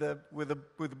friendship with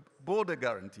border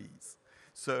guarantees.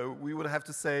 So we would have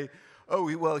to say,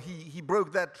 oh, well, he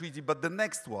broke that treaty, but the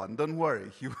next one, don't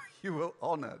worry, he will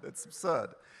honor. That's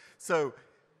absurd. So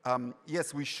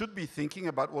yes, we should be thinking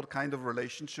about what kind of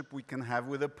relationship we can have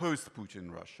with a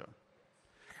post-Putin Russia.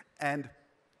 And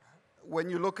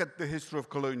when you look at the history of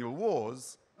colonial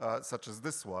wars, such as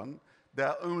this one, they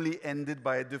are only ended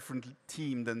by a different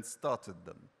team than started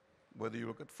them, whether you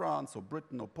look at France or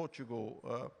Britain or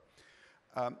Portugal.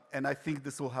 And I think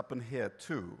this will happen here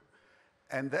too.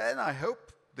 And then I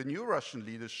hope the new Russian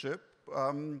leadership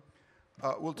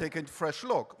will take a fresh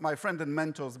look. My friend and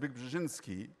mentor, Zbigniew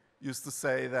Brzezinski, used to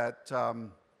say that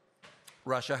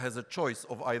Russia has a choice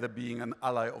of either being an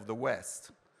ally of the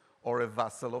West or a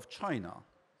vassal of China.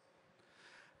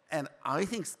 And I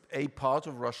think a part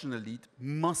of Russian elite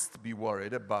must be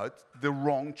worried about the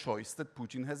wrong choice that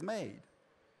Putin has made.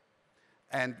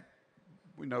 And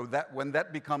that when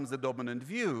that becomes the dominant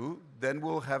view, then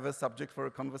we'll have a subject for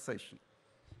a conversation.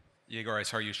 Yehor, I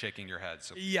saw you shaking your head.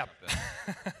 So yep,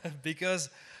 because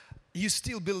you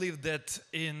still believe that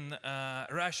in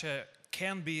Russia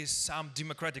can be some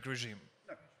democratic regime.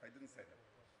 No, I didn't say that.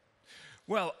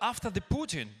 Well, after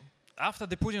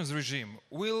Putin's regime,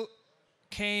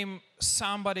 came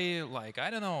somebody like, I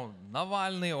don't know,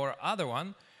 Navalny or other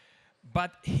one,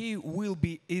 but he will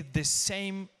be in the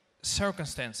same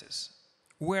circumstances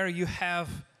where you have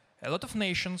a lot of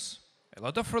nations, a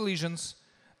lot of religions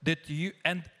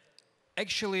and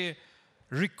actually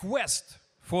request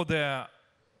for the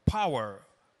power,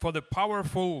 for the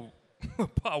powerful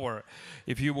power,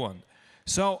 if you want.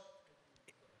 So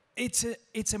it's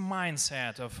a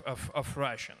mindset of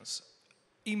Russians,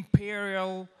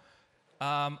 imperial,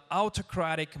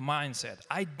 autocratic mindset.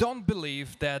 I don't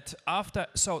believe that after.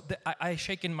 So I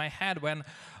shake in my head when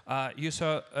you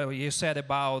said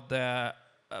about that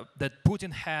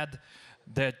Putin had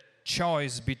the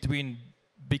choice between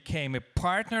became a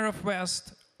partner of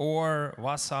West or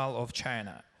vassal of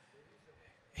China.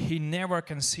 He never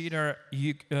considered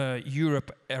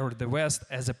Europe or the West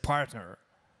as a partner,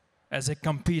 as a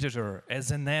competitor,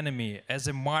 as an enemy, as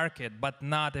a market, but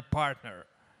not a partner.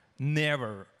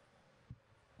 Never.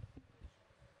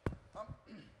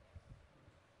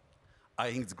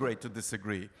 I think it's great to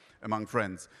disagree among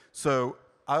friends. So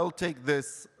I'll take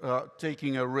this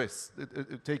taking a risk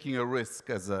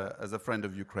as a friend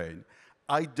of Ukraine.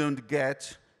 I don't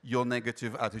get your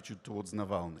negative attitude towards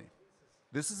Navalny.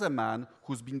 This is a man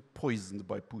who's been poisoned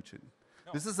by Putin.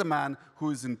 This is a man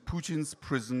who is in Putin's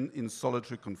prison in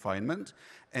solitary confinement,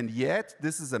 and yet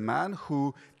this is a man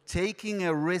who, taking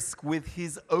a risk with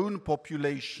his own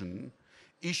population,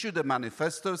 issued a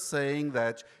manifesto saying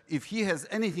that if he has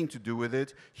anything to do with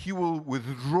it, he will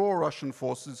withdraw Russian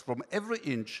forces from every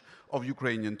inch of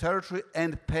Ukrainian territory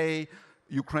and pay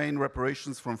Ukraine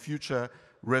reparations from future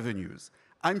revenues.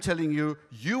 I'm telling you,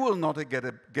 you will not get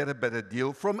a better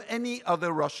deal from any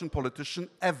other Russian politician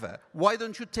ever. Why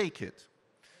don't you take it?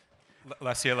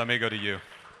 Lesia, let me go to you.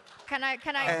 Can I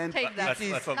take that?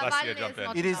 Let's let Lesia jump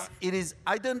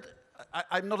in.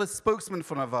 I'm not a spokesman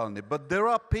for Navalny, but there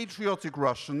are patriotic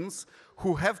Russians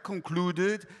who have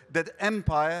concluded that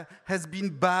empire has been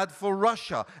bad for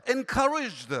Russia.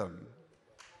 Encourage them.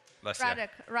 Lesia.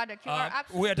 Radek, you are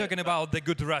absolutely... We are talking about the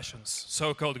good Russians,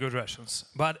 so-called good Russians.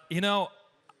 But, you know,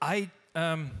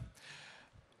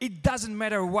 it doesn't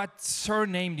matter what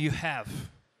surname you have.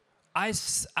 I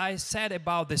said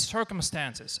about the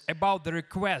circumstances, about the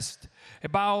request,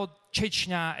 about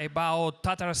Chechnya, about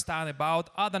Tatarstan, about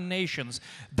other nations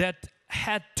that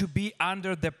had to be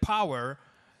under the power,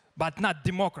 but not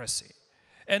democracy.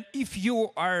 And if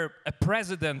you are a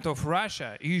president of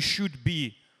Russia, you should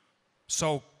be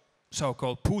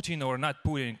so-called Putin or not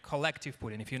Putin, collective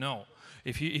Putin, if you know,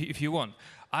 if you want.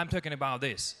 I'm talking about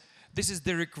this. This is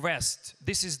the request.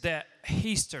 This is the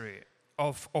history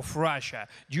of Russia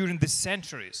during the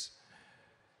centuries.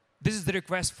 This is the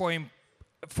request for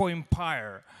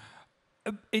empire.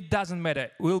 It doesn't matter.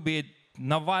 Will be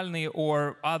Navalny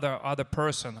or other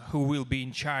person who will be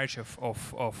in charge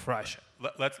of Russia.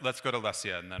 Let's go to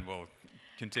Lesia, and then we'll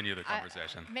continue the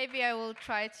conversation. Maybe I will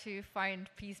try to find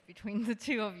peace between the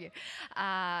two of you.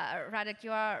 Radek,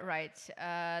 you are right.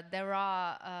 There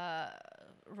are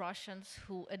Russians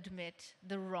who admit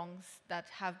the wrongs that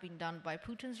have been done by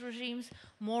Putin's regimes,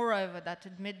 moreover, that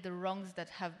admit the wrongs that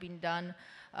have been done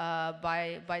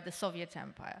by the Soviet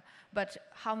Empire. But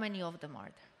how many of them are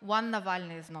there? One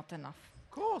Navalny is not enough.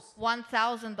 Of course.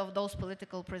 1,000 of those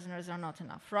political prisoners are not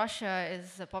enough. Russia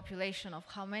is a population of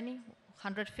how many?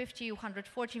 150,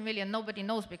 140 million, nobody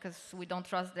knows because we don't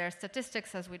trust their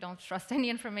statistics, as we don't trust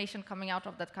any information coming out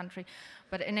of that country.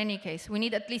 But in any case, we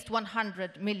need at least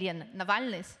 100 million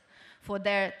Navalnys for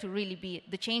there to really be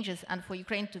the changes and for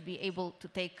Ukraine to be able to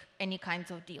take any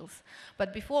kinds of deals.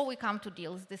 But before we come to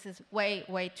deals, this is way,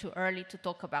 way too early to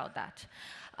talk about that.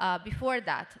 Before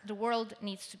that, the world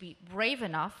needs to be brave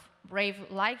enough, brave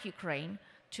like Ukraine,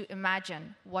 to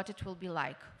imagine what it will be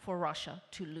like for Russia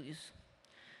to lose.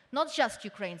 Not just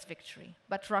Ukraine's victory,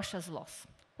 but Russia's loss.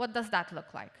 What does that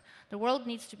look like? The world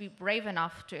needs to be brave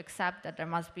enough to accept that there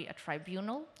must be a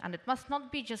tribunal, and it must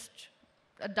not be just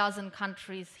a dozen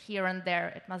countries here and there.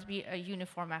 It must be a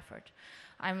uniform effort.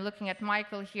 I'm looking at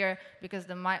Michael here because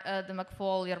the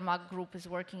McFaul-Yermak group is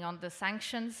working on the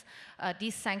sanctions.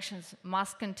 These sanctions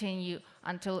must continue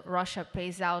until Russia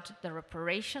pays out the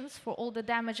reparations for all the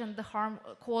damage and the harm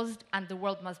caused, and the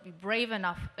world must be brave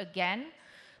enough again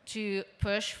to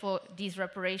push for these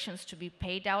reparations to be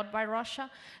paid out by Russia.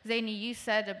 Zanny, you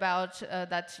said about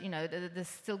that, you know, there's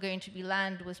still going to be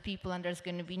land with people and there's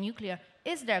going to be nuclear.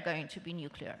 Is there going to be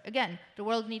nuclear? Again, the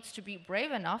world needs to be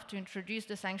brave enough to introduce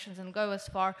the sanctions and go as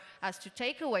far as to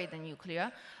take away the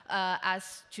nuclear,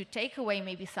 as to take away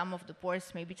maybe some of the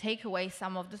ports, maybe take away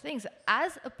some of the things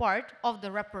as a part of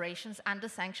the reparations and the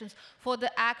sanctions for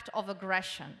the act of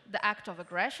aggression. The act of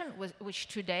aggression, which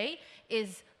today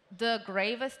is the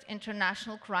gravest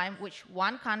international crime which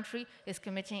one country is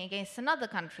committing against another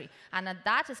country, and at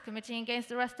that is committing against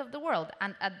the rest of the world,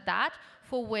 and at that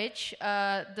for which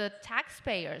the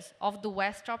taxpayers of the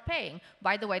West are paying.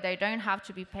 By the way, they don't have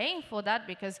to be paying for that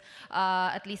because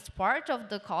at least part of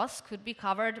the costs could be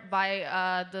covered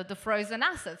by the frozen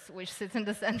assets which sit in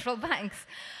the central banks.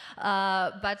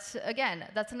 But again,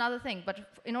 that's another thing. But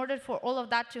in order for all of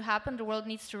that to happen, the world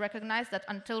needs to recognize that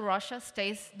until Russia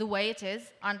stays the way it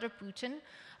is under Putin,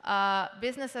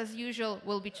 business as usual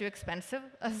will be too expensive,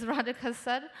 as Radek has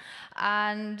said,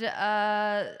 and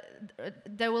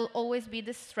there will always be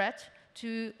this threat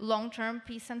to long-term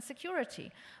peace and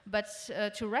security. But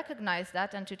to recognize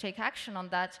that and to take action on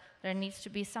that, there needs to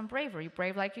be some bravery,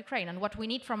 brave like Ukraine. And what we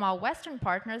need from our Western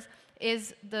partners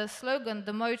is the slogan,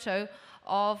 the motto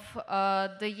of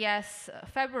the Yes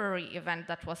February event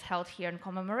that was held here in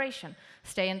commemoration,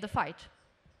 stay in the fight.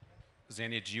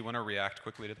 Zanny, do you want to react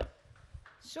quickly to that?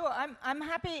 Sure, I'm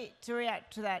happy to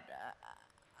react to that.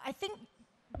 I think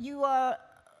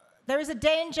there is a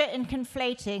danger in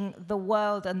conflating the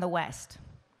world and the West.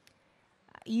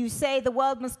 You say the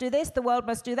world must do this, the world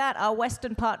must do that, our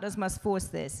Western partners must force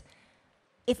this.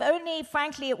 if only,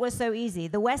 frankly, it was so easy.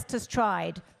 The West has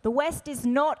tried. The West is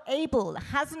not able,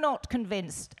 has not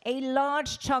convinced a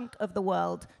large chunk of the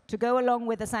world to go along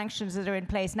with the sanctions that are in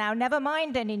place now, never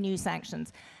mind any new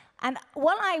sanctions. And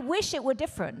while I wish it were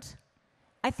different,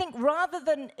 I think rather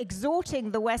than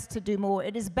exhorting the West to do more,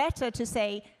 it is better to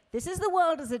say, this is the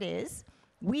world as it is.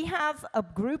 We have a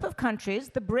group of countries,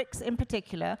 the BRICS in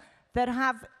particular, that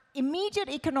have immediate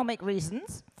economic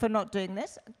reasons for not doing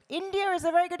this. India is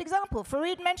a very good example.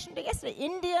 Fareed mentioned it yesterday.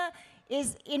 India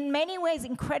is in many ways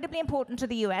incredibly important to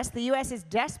the US. The US is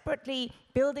desperately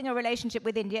building a relationship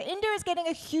with India. India is getting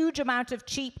a huge amount of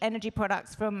cheap energy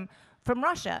products from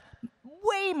Russia,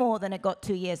 way more than it got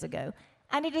 2 years ago.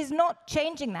 And it is not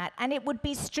changing that. And it would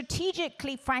be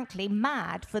strategically, frankly,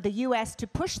 mad for the US to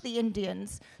push the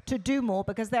Indians to do more,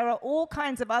 because there are all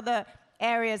kinds of other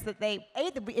areas that the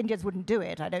Indians wouldn't do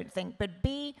it, I don't think, but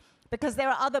B, because there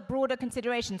are other broader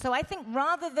considerations. So I think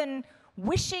rather than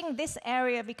wishing this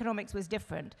area of economics was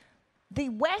different, the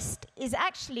West is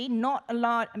actually not a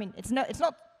large, I mean, it's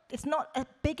not a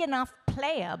big enough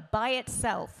player by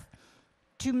itself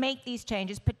to make these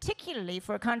changes, particularly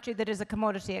for a country that is a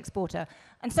commodity exporter.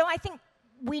 And so I think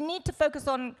we need to focus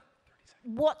on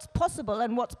what's possible,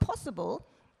 and what's possible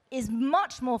is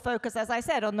much more focused, as I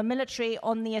said, on the military,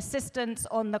 on the assistance,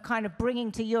 on the kind of bringing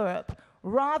to Europe,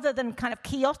 rather than kind of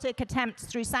chaotic attempts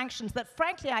through sanctions that,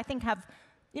 frankly, I think have,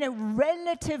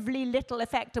 relatively little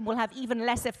effect and will have even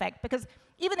less effect, because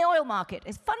even the oil market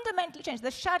is fundamentally changed.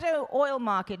 The shadow oil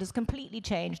market has completely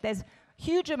changed. There's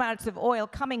huge amounts of oil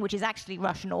coming, which is actually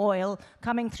Russian oil,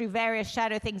 coming through various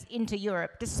shadow things into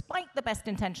Europe, despite the best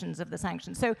intentions of the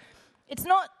sanctions. So it's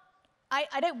not,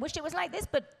 I don't wish it was like this,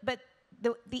 but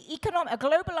a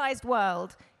globalized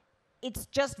world, it's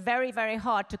just very, very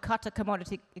hard to cut a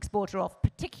commodity exporter off,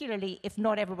 particularly if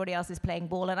not everybody else is playing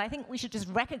ball. And I think we should just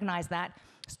recognize that,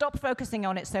 stop focusing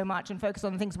on it so much, and focus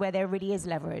on things where there really is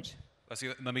leverage.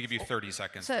 Let me give you 30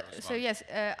 seconds. So yes,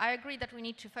 I agree that we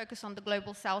need to focus on the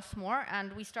global south more,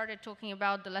 and we started talking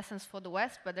about the lessons for the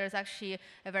West, but there's actually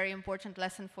a very important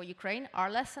lesson for Ukraine. Our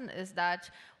lesson is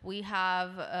that we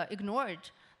have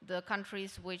ignored the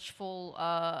countries which fall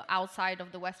outside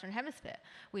of the Western Hemisphere.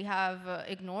 We have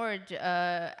ignored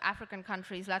African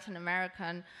countries, Latin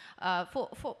American.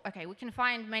 Okay, we can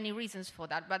find many reasons for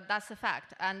that, but that's a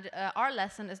fact. And our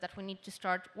lesson is that we need to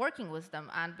start working with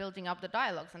them and building up the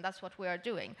dialogues, and that's what we are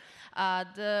doing.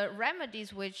 The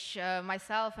remedies which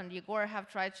myself and Yehor have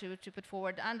tried to put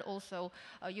forward, and also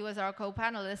you as our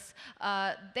co-panelists,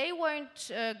 they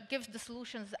won't give the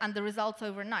solutions and the results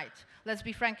overnight. Let's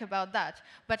be frank about that.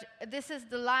 But this is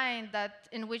the line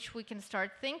in which we can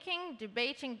start thinking,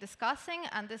 debating, discussing,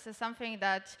 and this is something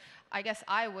that I guess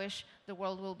I wish the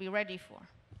world will be ready for.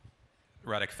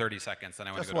 Radek, 30 seconds, and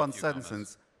I want to just go to one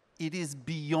sentence. It is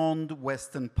beyond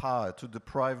Western power to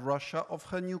deprive Russia of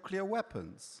her nuclear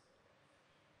weapons.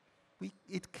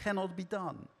 It cannot be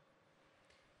done.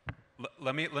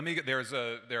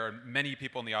 There are many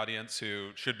people in the audience who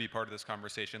should be part of this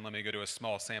conversation. Let me go to a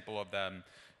small sample of them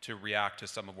to react to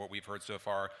some of what we've heard so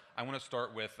far. I want to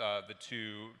start with the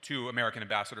two American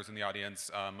ambassadors in the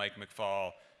audience, Mike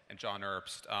McFall and John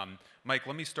Erbst. Mike,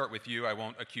 let me start with you. I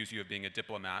won't accuse you of being a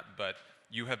diplomat, but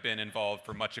you have been involved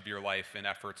for much of your life in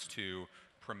efforts to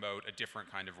promote a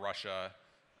different kind of Russia.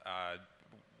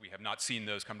 We have not seen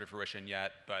those come to fruition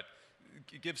yet, but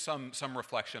give some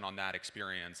reflection on that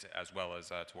experience as well as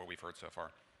to what we've heard so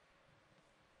far.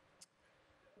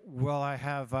 Well, I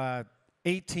have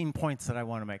 18 points that I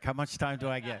want to make. How much time do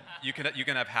I get? You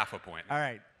can have half a point. All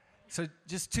right. So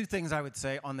just two things I would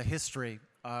say on the history,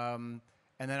 and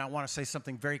then I want to say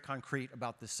something very concrete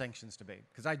about the sanctions debate,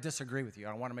 because I disagree with you.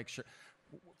 I want to make sure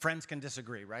friends can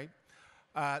disagree, right?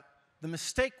 The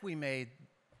mistake we made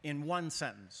in one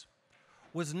sentence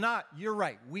was not, you're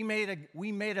right, we made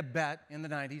a bet in the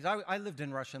 90s. I lived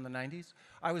in Russia in the 90s.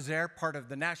 I was there, part of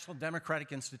the National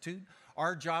Democratic Institute.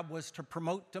 Our job was to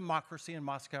promote democracy in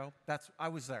Moscow. I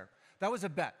was there. That was a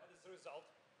bet. What is the result?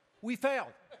 We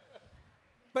failed.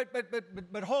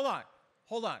 But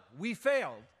hold on. We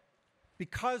failed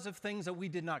because of things that we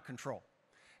did not control.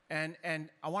 And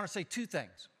I want to say two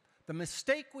things. The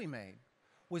mistake we made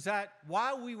was that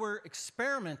while we were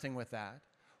experimenting with that,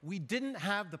 we didn't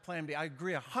have the plan B. I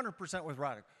agree 100% with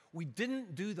Rada. We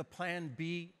didn't do the plan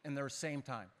B in the same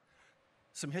time.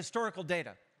 Some historical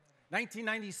data.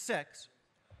 1996,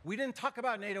 we didn't talk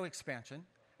about NATO expansion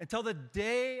until the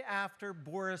day after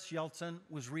Boris Yeltsin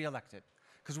was reelected,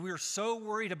 because we were so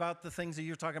worried about the things that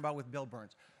you're talking about with Bill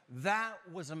Burns. That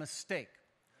was a mistake.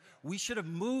 We should have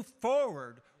moved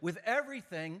forward with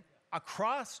everything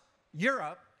across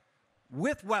Europe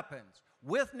with weapons,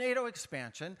 with NATO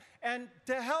expansion, and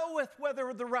to hell with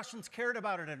whether the Russians cared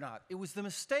about it or not. It was the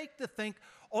mistake to think,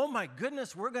 oh my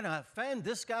goodness, we're going to offend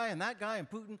this guy and that guy and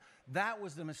Putin. That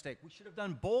was the mistake. We should have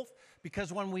done both,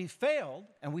 because when we failed,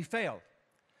 and we failed,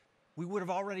 we would have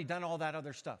already done all that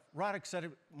other stuff. Radek said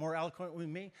it more eloquently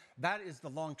than me. That is the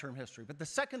long-term history. But the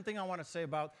second thing I want to say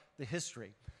about the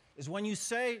history is when you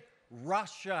say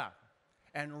Russia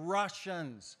and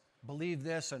Russians believe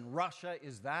this and Russia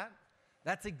is that,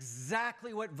 that's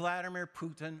exactly what Vladimir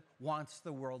Putin wants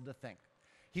the world to think.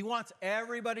 He wants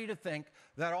everybody to think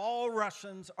that all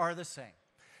Russians are the same,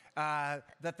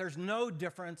 that there's no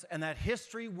difference, and that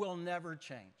history will never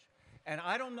change. And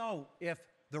I don't know if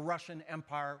the Russian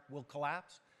Empire will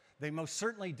collapse. They most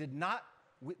certainly did not.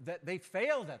 They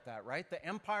failed at that, right? The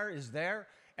empire is there,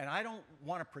 and I don't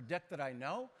want to predict that I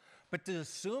know, but to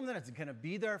assume that it's going to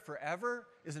be there forever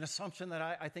is an assumption that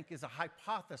I think is a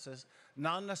hypothesis,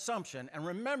 not an assumption. And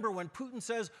remember, when Putin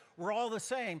says we're all the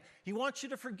same, he wants you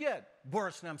to forget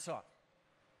Boris Nemtsov,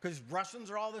 because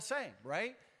Russians are all the same,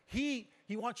 right? He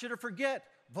wants you to forget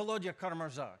Volodya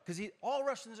Karamazov, because all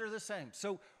Russians are the same.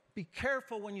 So be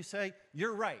careful when you say,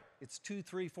 you're right, it's 2,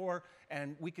 3, 4,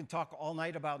 and we can talk all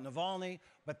night about Navalny,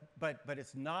 but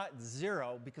it's not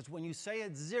zero, because when you say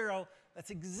it's zero, that's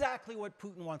exactly what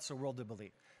Putin wants the world to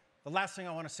believe. The last thing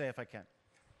I want to say, if I can,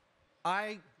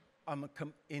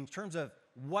 in terms of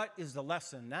what is the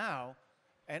lesson now,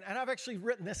 and I've actually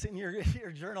written this in your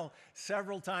journal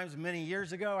several times many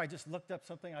years ago. I just looked up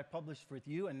something I published with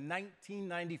you in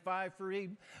 1995,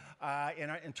 Fareed,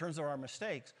 in terms of our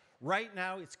mistakes. Right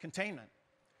now, it's containment.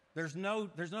 There's no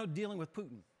dealing with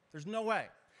Putin. There's no way.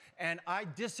 And I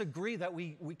disagree that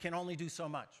we can only do so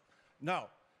much. No.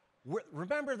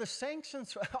 Remember, the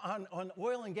sanctions on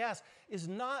oil and gas is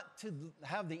not to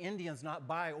have the Indians not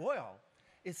buy oil.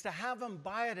 It's to have them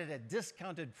buy it at a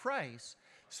discounted price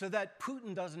so that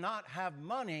Putin does not have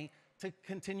money to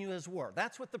continue his war.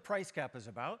 That's what the price cap is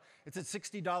about. It's at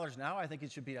 $60 now. I think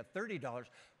it should be at $30.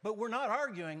 But we're not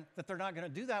arguing that they're not going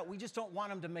to do that. We just don't want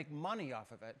them to make money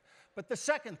off of it. But the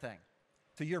second thing,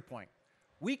 to your point,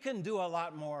 we can do a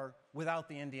lot more without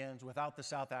the Indians, without the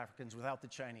South Africans, without the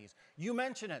Chinese. You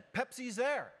mentioned it. Pepsi's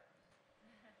there.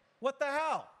 What the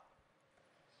hell?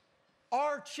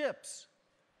 Our chips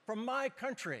from my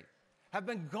country have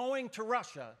been going to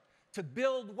Russia to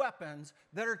build weapons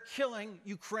that are killing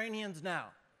Ukrainians now.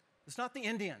 It's not the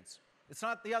Indians. It's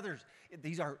not the others.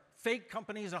 These are fake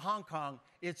companies in Hong Kong.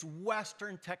 It's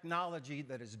Western technology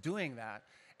that is doing that.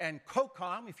 And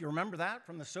COCOM, if you remember that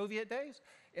from the Soviet days,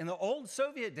 in the old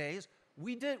Soviet days,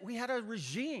 we had a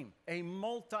regime, a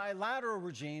multilateral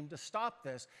regime to stop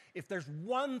this. If there's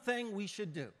one thing we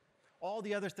should do, all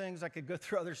the other things I could go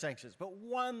through other sanctions, but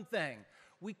one thing,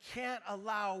 we can't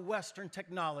allow Western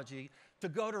technology to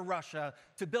go to Russia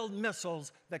to build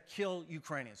missiles that kill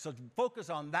Ukrainians. So to focus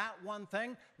on that one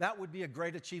thing, that would be a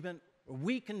great achievement.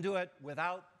 We can do it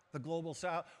without the global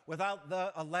South, without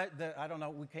I don't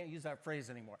know, we can't use that phrase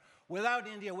anymore. Without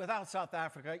India, without South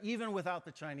Africa, even without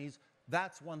the Chinese,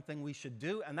 that's one thing we should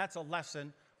do, and that's a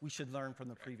lesson we should learn from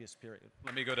the previous period.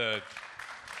 Let me go to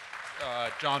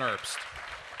John Erbst.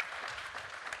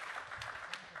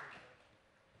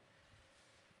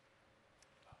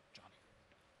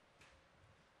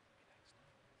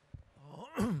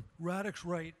 Radek's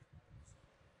right,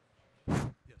 yes,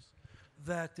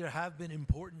 that there have been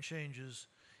important changes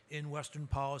in Western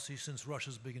policy since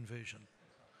Russia's big invasion.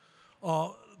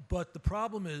 But the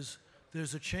problem is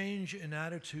there's a change in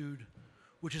attitude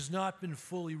which has not been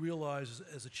fully realized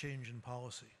as a change in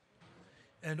policy.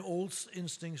 And old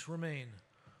instincts remain,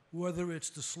 whether it's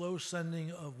the slow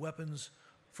sending of weapons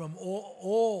from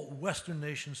all Western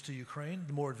nations to Ukraine,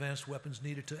 the more advanced weapons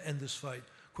needed to end this fight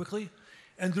quickly,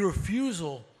 and the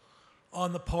refusal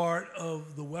on the part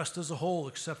of the West as a whole,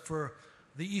 except for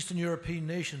the Eastern European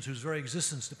nations whose very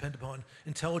existence depend upon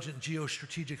intelligent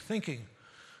geostrategic thinking,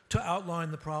 to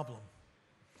outline the problem.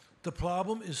 The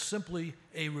problem is simply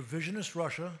a revisionist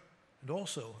Russia and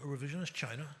also a revisionist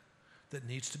China that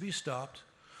needs to be stopped.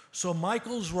 So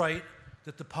Michael's right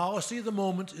that the policy of the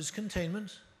moment is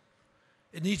containment.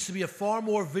 It needs to be a far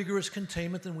more vigorous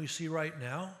containment than we see right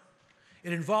now.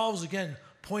 It involves, again,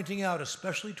 pointing out,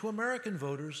 especially to American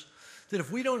voters, that if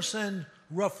we don't send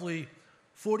roughly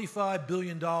 $45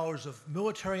 billion of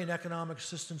military and economic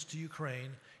assistance to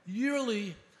Ukraine,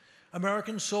 yearly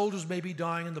American soldiers may be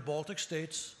dying in the Baltic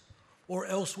states or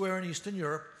elsewhere in Eastern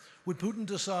Europe when Putin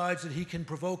decides that he can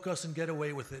provoke us and get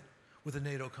away with it with a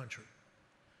NATO country.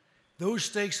 Those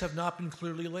stakes have not been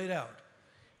clearly laid out.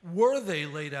 Were they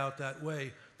laid out that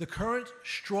way, the current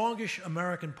strongish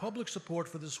American public support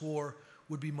for this war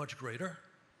would be much greater,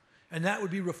 and that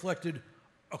would be reflected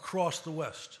across the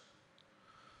West.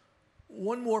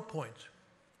 One more point.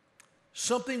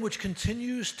 Something which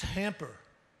continues to hamper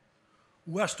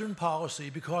Western policy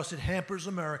because it hampers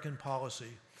American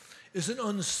policy is an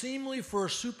unseemly for a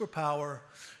superpower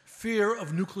fear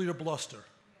of nuclear bluster.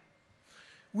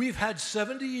 We've had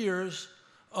 70 years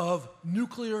of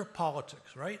nuclear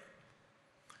politics, right?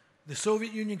 The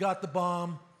Soviet Union got the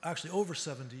bomb actually over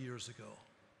 70 years ago.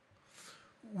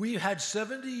 We had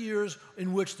 70 years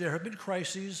in which there have been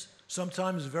crises,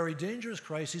 sometimes very dangerous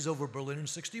crises, over Berlin in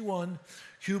 '61,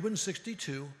 Cuba in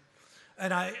 '62.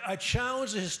 And I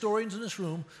challenge the historians in this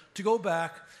room to go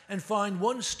back and find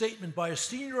one statement by a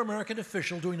senior American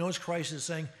official during those crises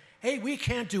saying, hey, we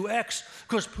can't do X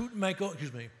because Putin might go,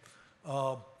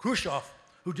 Khrushchev,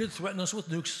 who did threaten us with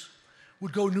nukes,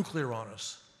 would go nuclear on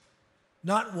us.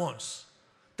 Not once.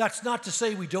 That's not to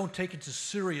say we don't take into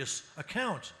serious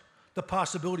account the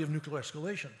possibility of nuclear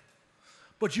escalation.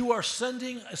 But you are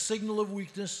sending a signal of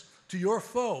weakness to your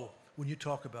foe when you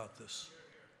talk about this.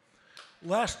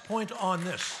 Last point on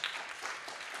this.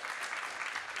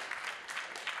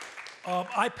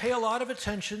 I pay a lot of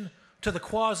attention to the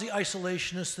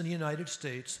quasi-isolationists in the United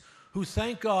States who,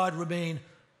 thank God, remain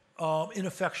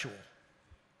ineffectual.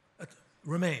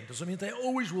 Remain doesn't mean they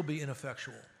always will be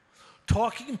ineffectual.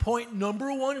 Talking point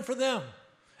number one for them,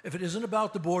 if it isn't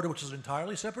about the border, which is an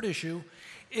entirely separate issue,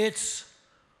 it's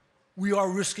we are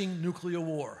risking nuclear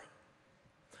war.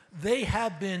 They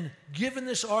have been given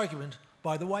this argument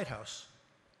by the White House.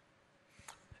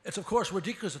 It's, of course,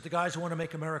 ridiculous that the guys who want to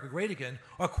make America great again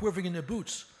are quivering in their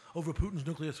boots over Putin's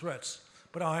nuclear threats.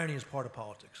 But irony is part of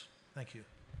politics. Thank you.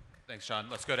 Thanks, John.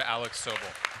 Let's go to Alex Sobel.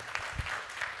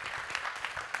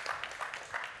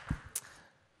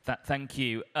 Thank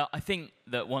you. I think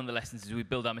that one of the lessons is we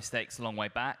build our mistakes a long way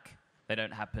back. They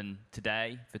don't happen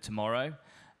today for tomorrow.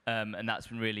 And that's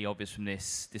been really obvious from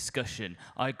this discussion.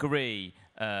 I agree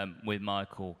with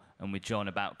Michael and with John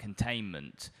about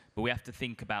containment, but we have to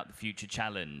think about the future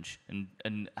challenge,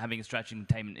 and having a strategy of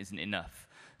containment isn't enough.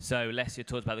 So Lesia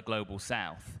talked about the Global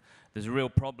South. There's a real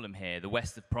problem here. The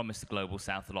West have promised the Global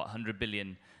South a lot, $100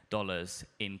 billion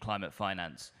in climate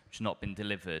finance, which has not been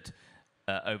delivered.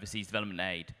 Overseas development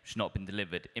aid, which has not been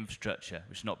delivered, infrastructure,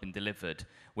 which has not been delivered.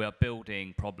 We are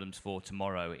building problems for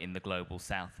tomorrow in the Global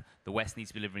South. The West needs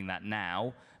to be delivering that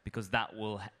now, because that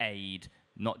will aid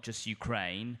not just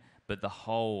Ukraine, but the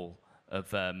whole of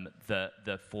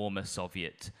the former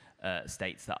Soviet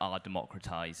states that are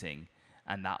democratizing,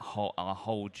 and that our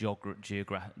whole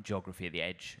geography at the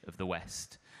edge of the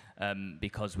West.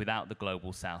 Because without the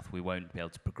Global South, we won't be able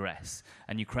to progress.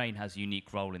 And Ukraine has a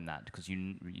unique role in that, because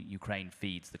Ukraine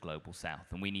feeds the Global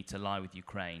South, and we need to ally with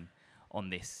Ukraine on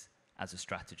this as a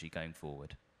strategy going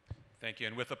forward. Thank you.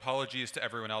 And with apologies to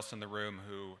everyone else in the room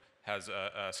who has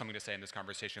something to say in this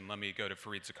conversation, let me go to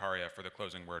Fareed Zakaria for the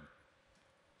closing word.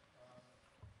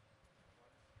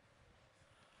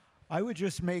 I would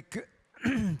just make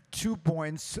 2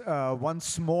 points, one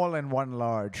small and one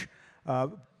large.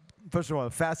 First of all,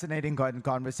 fascinating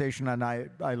conversation, and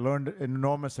I learned an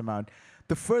enormous amount.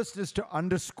 The first is to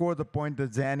underscore the point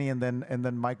that Zanny and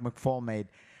then Mike McFall made.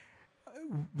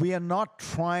 We are not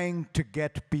trying to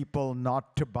get people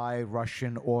not to buy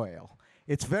Russian oil.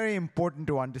 It's very important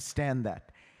to understand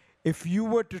that. If you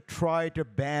were to try to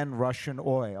ban Russian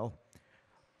oil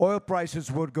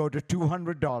prices would go to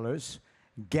 $200,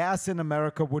 gas in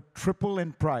America would triple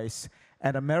in price,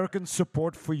 and American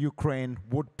support for Ukraine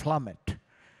would plummet.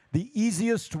 The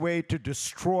easiest way to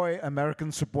destroy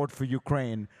American support for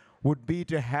Ukraine would be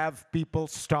to have people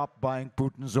stop buying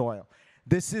Putin's oil.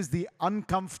 This is the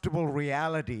uncomfortable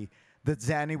reality that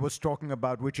Zanny was talking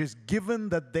about, which is given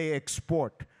that they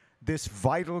export this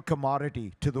vital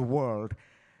commodity to the world,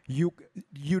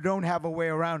 you don't have a way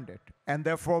around it. And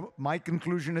therefore, my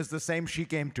conclusion is the same she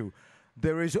came to.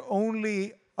 There is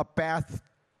only a path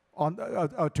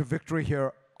to victory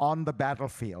here on the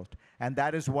battlefield. And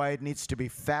that is why it needs to be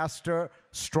faster,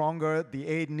 stronger.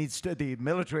 The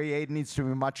military aid needs to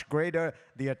be much greater.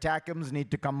 The attackums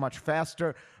need to come much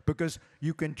faster, because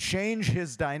you can change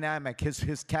his dynamic,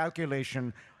 his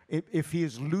calculation. If he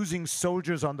is losing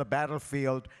soldiers on the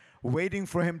battlefield, waiting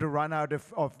for him to run out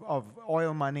of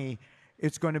oil money,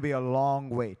 it's going to be a long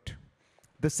wait.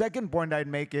 The second point I'd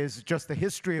make is just the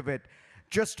history of it,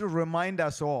 just to remind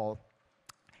us all,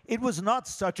 it was not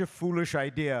such a foolish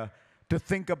idea to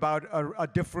think about a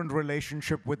different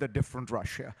relationship with a different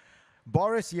Russia.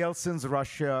 Boris Yeltsin's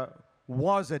Russia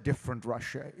was a different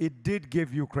Russia. It did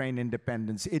give Ukraine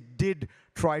independence. It did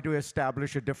try to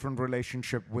establish a different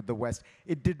relationship with the West.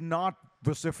 It did not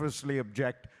vociferously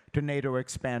object to NATO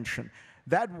expansion.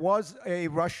 that was a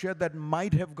Russia that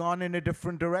might have gone in a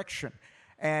different direction.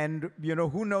 And, you know,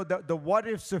 who knows, the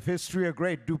what-ifs of history are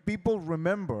great. Do people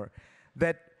remember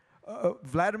that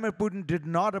Vladimir Putin did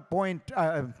not appoint,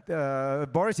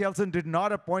 Boris Yeltsin did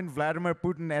not appoint Vladimir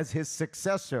Putin as his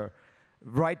successor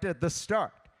right at the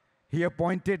start. He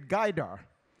appointed Gaidar,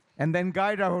 and then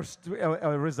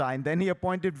Gaidar resigned. Then he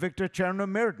appointed Victor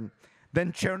Chernomyrdin.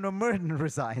 Then Chernomyrdin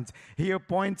resigns. He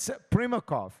appoints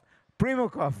Primakov.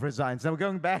 Primakov resigns. Now,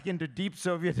 going back into deep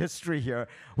Soviet history here,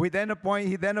 he then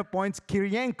appoints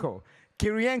Kirienko.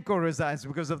 Kirienko resigns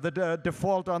because of the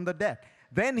default on the debt.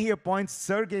 Then he appoints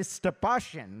Sergei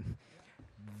Stepashin.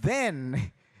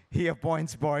 Then he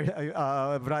appoints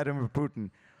Vladimir Putin.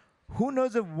 Who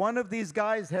knows if one of these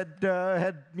guys had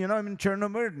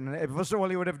Chernomyrdin. First of all,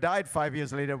 he would have died 5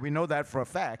 years later. We know that for a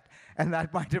fact. And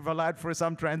that might have allowed for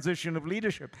some transition of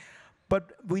leadership.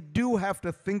 But we do have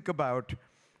to think about,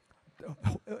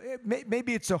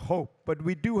 maybe it's a hope, but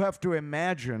we do have to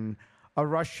imagine a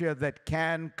Russia that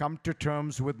can come to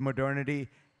terms with modernity,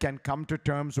 can come to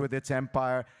terms with its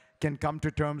empire, can come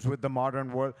to terms with the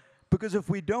modern world. Because if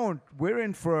we don't, we're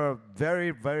in for a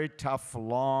very, very tough,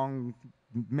 long,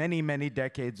 many, many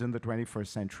decades in the 21st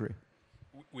century.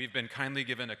 We've been kindly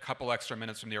given a couple extra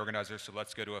minutes from the organizers, so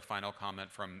let's go to a final comment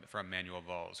from Manuel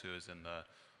Valls, who is in the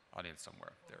audience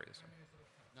somewhere. There he is.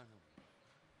 No.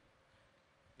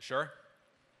 Sure?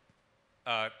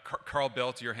 Carl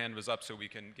Bildt, your hand was up, so we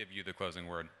can give you the closing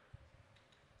word.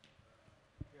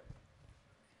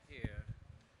 Here,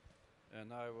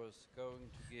 and I was going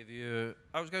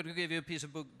to give you a piece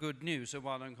of good news and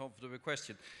one uncomfortable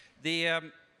question.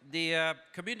 The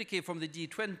communique from the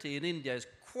G20 in India is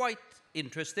quite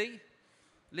interesting.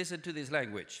 Listen to this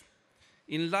language.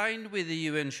 In line with the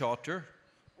UN Charter,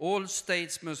 all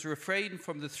states must refrain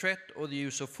from the threat or the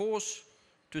use of force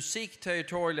to seek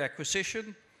territorial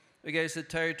acquisition against the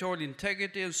territorial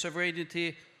integrity and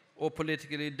sovereignty or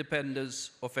political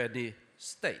independence of any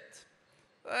state.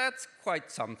 That's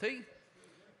quite something.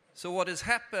 So what has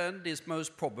happened is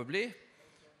most probably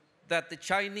that the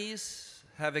Chinese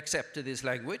have accepted this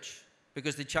language,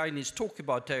 because the Chinese talk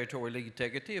about territorial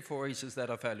integrity for reasons that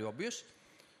are fairly obvious,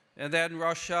 and then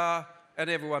Russia and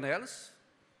everyone else,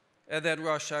 and then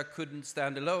Russia couldn't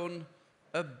stand alone.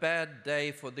 A bad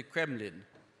day for the Kremlin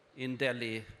in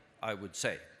Delhi, I would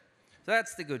say. So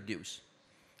that's the good news.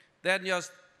 Then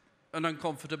just an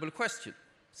uncomfortable question.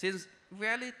 Since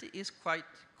reality is quite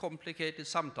complicated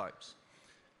sometimes,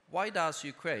 why does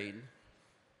Ukraine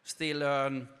still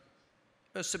earn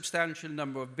a substantial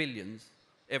number of billions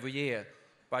every year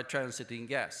by transiting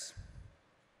gas?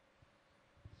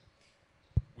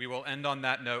 We will end on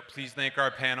that note. Please thank our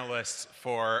panelists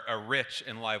for a rich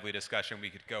and lively discussion. We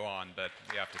could go on, but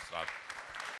we have to stop.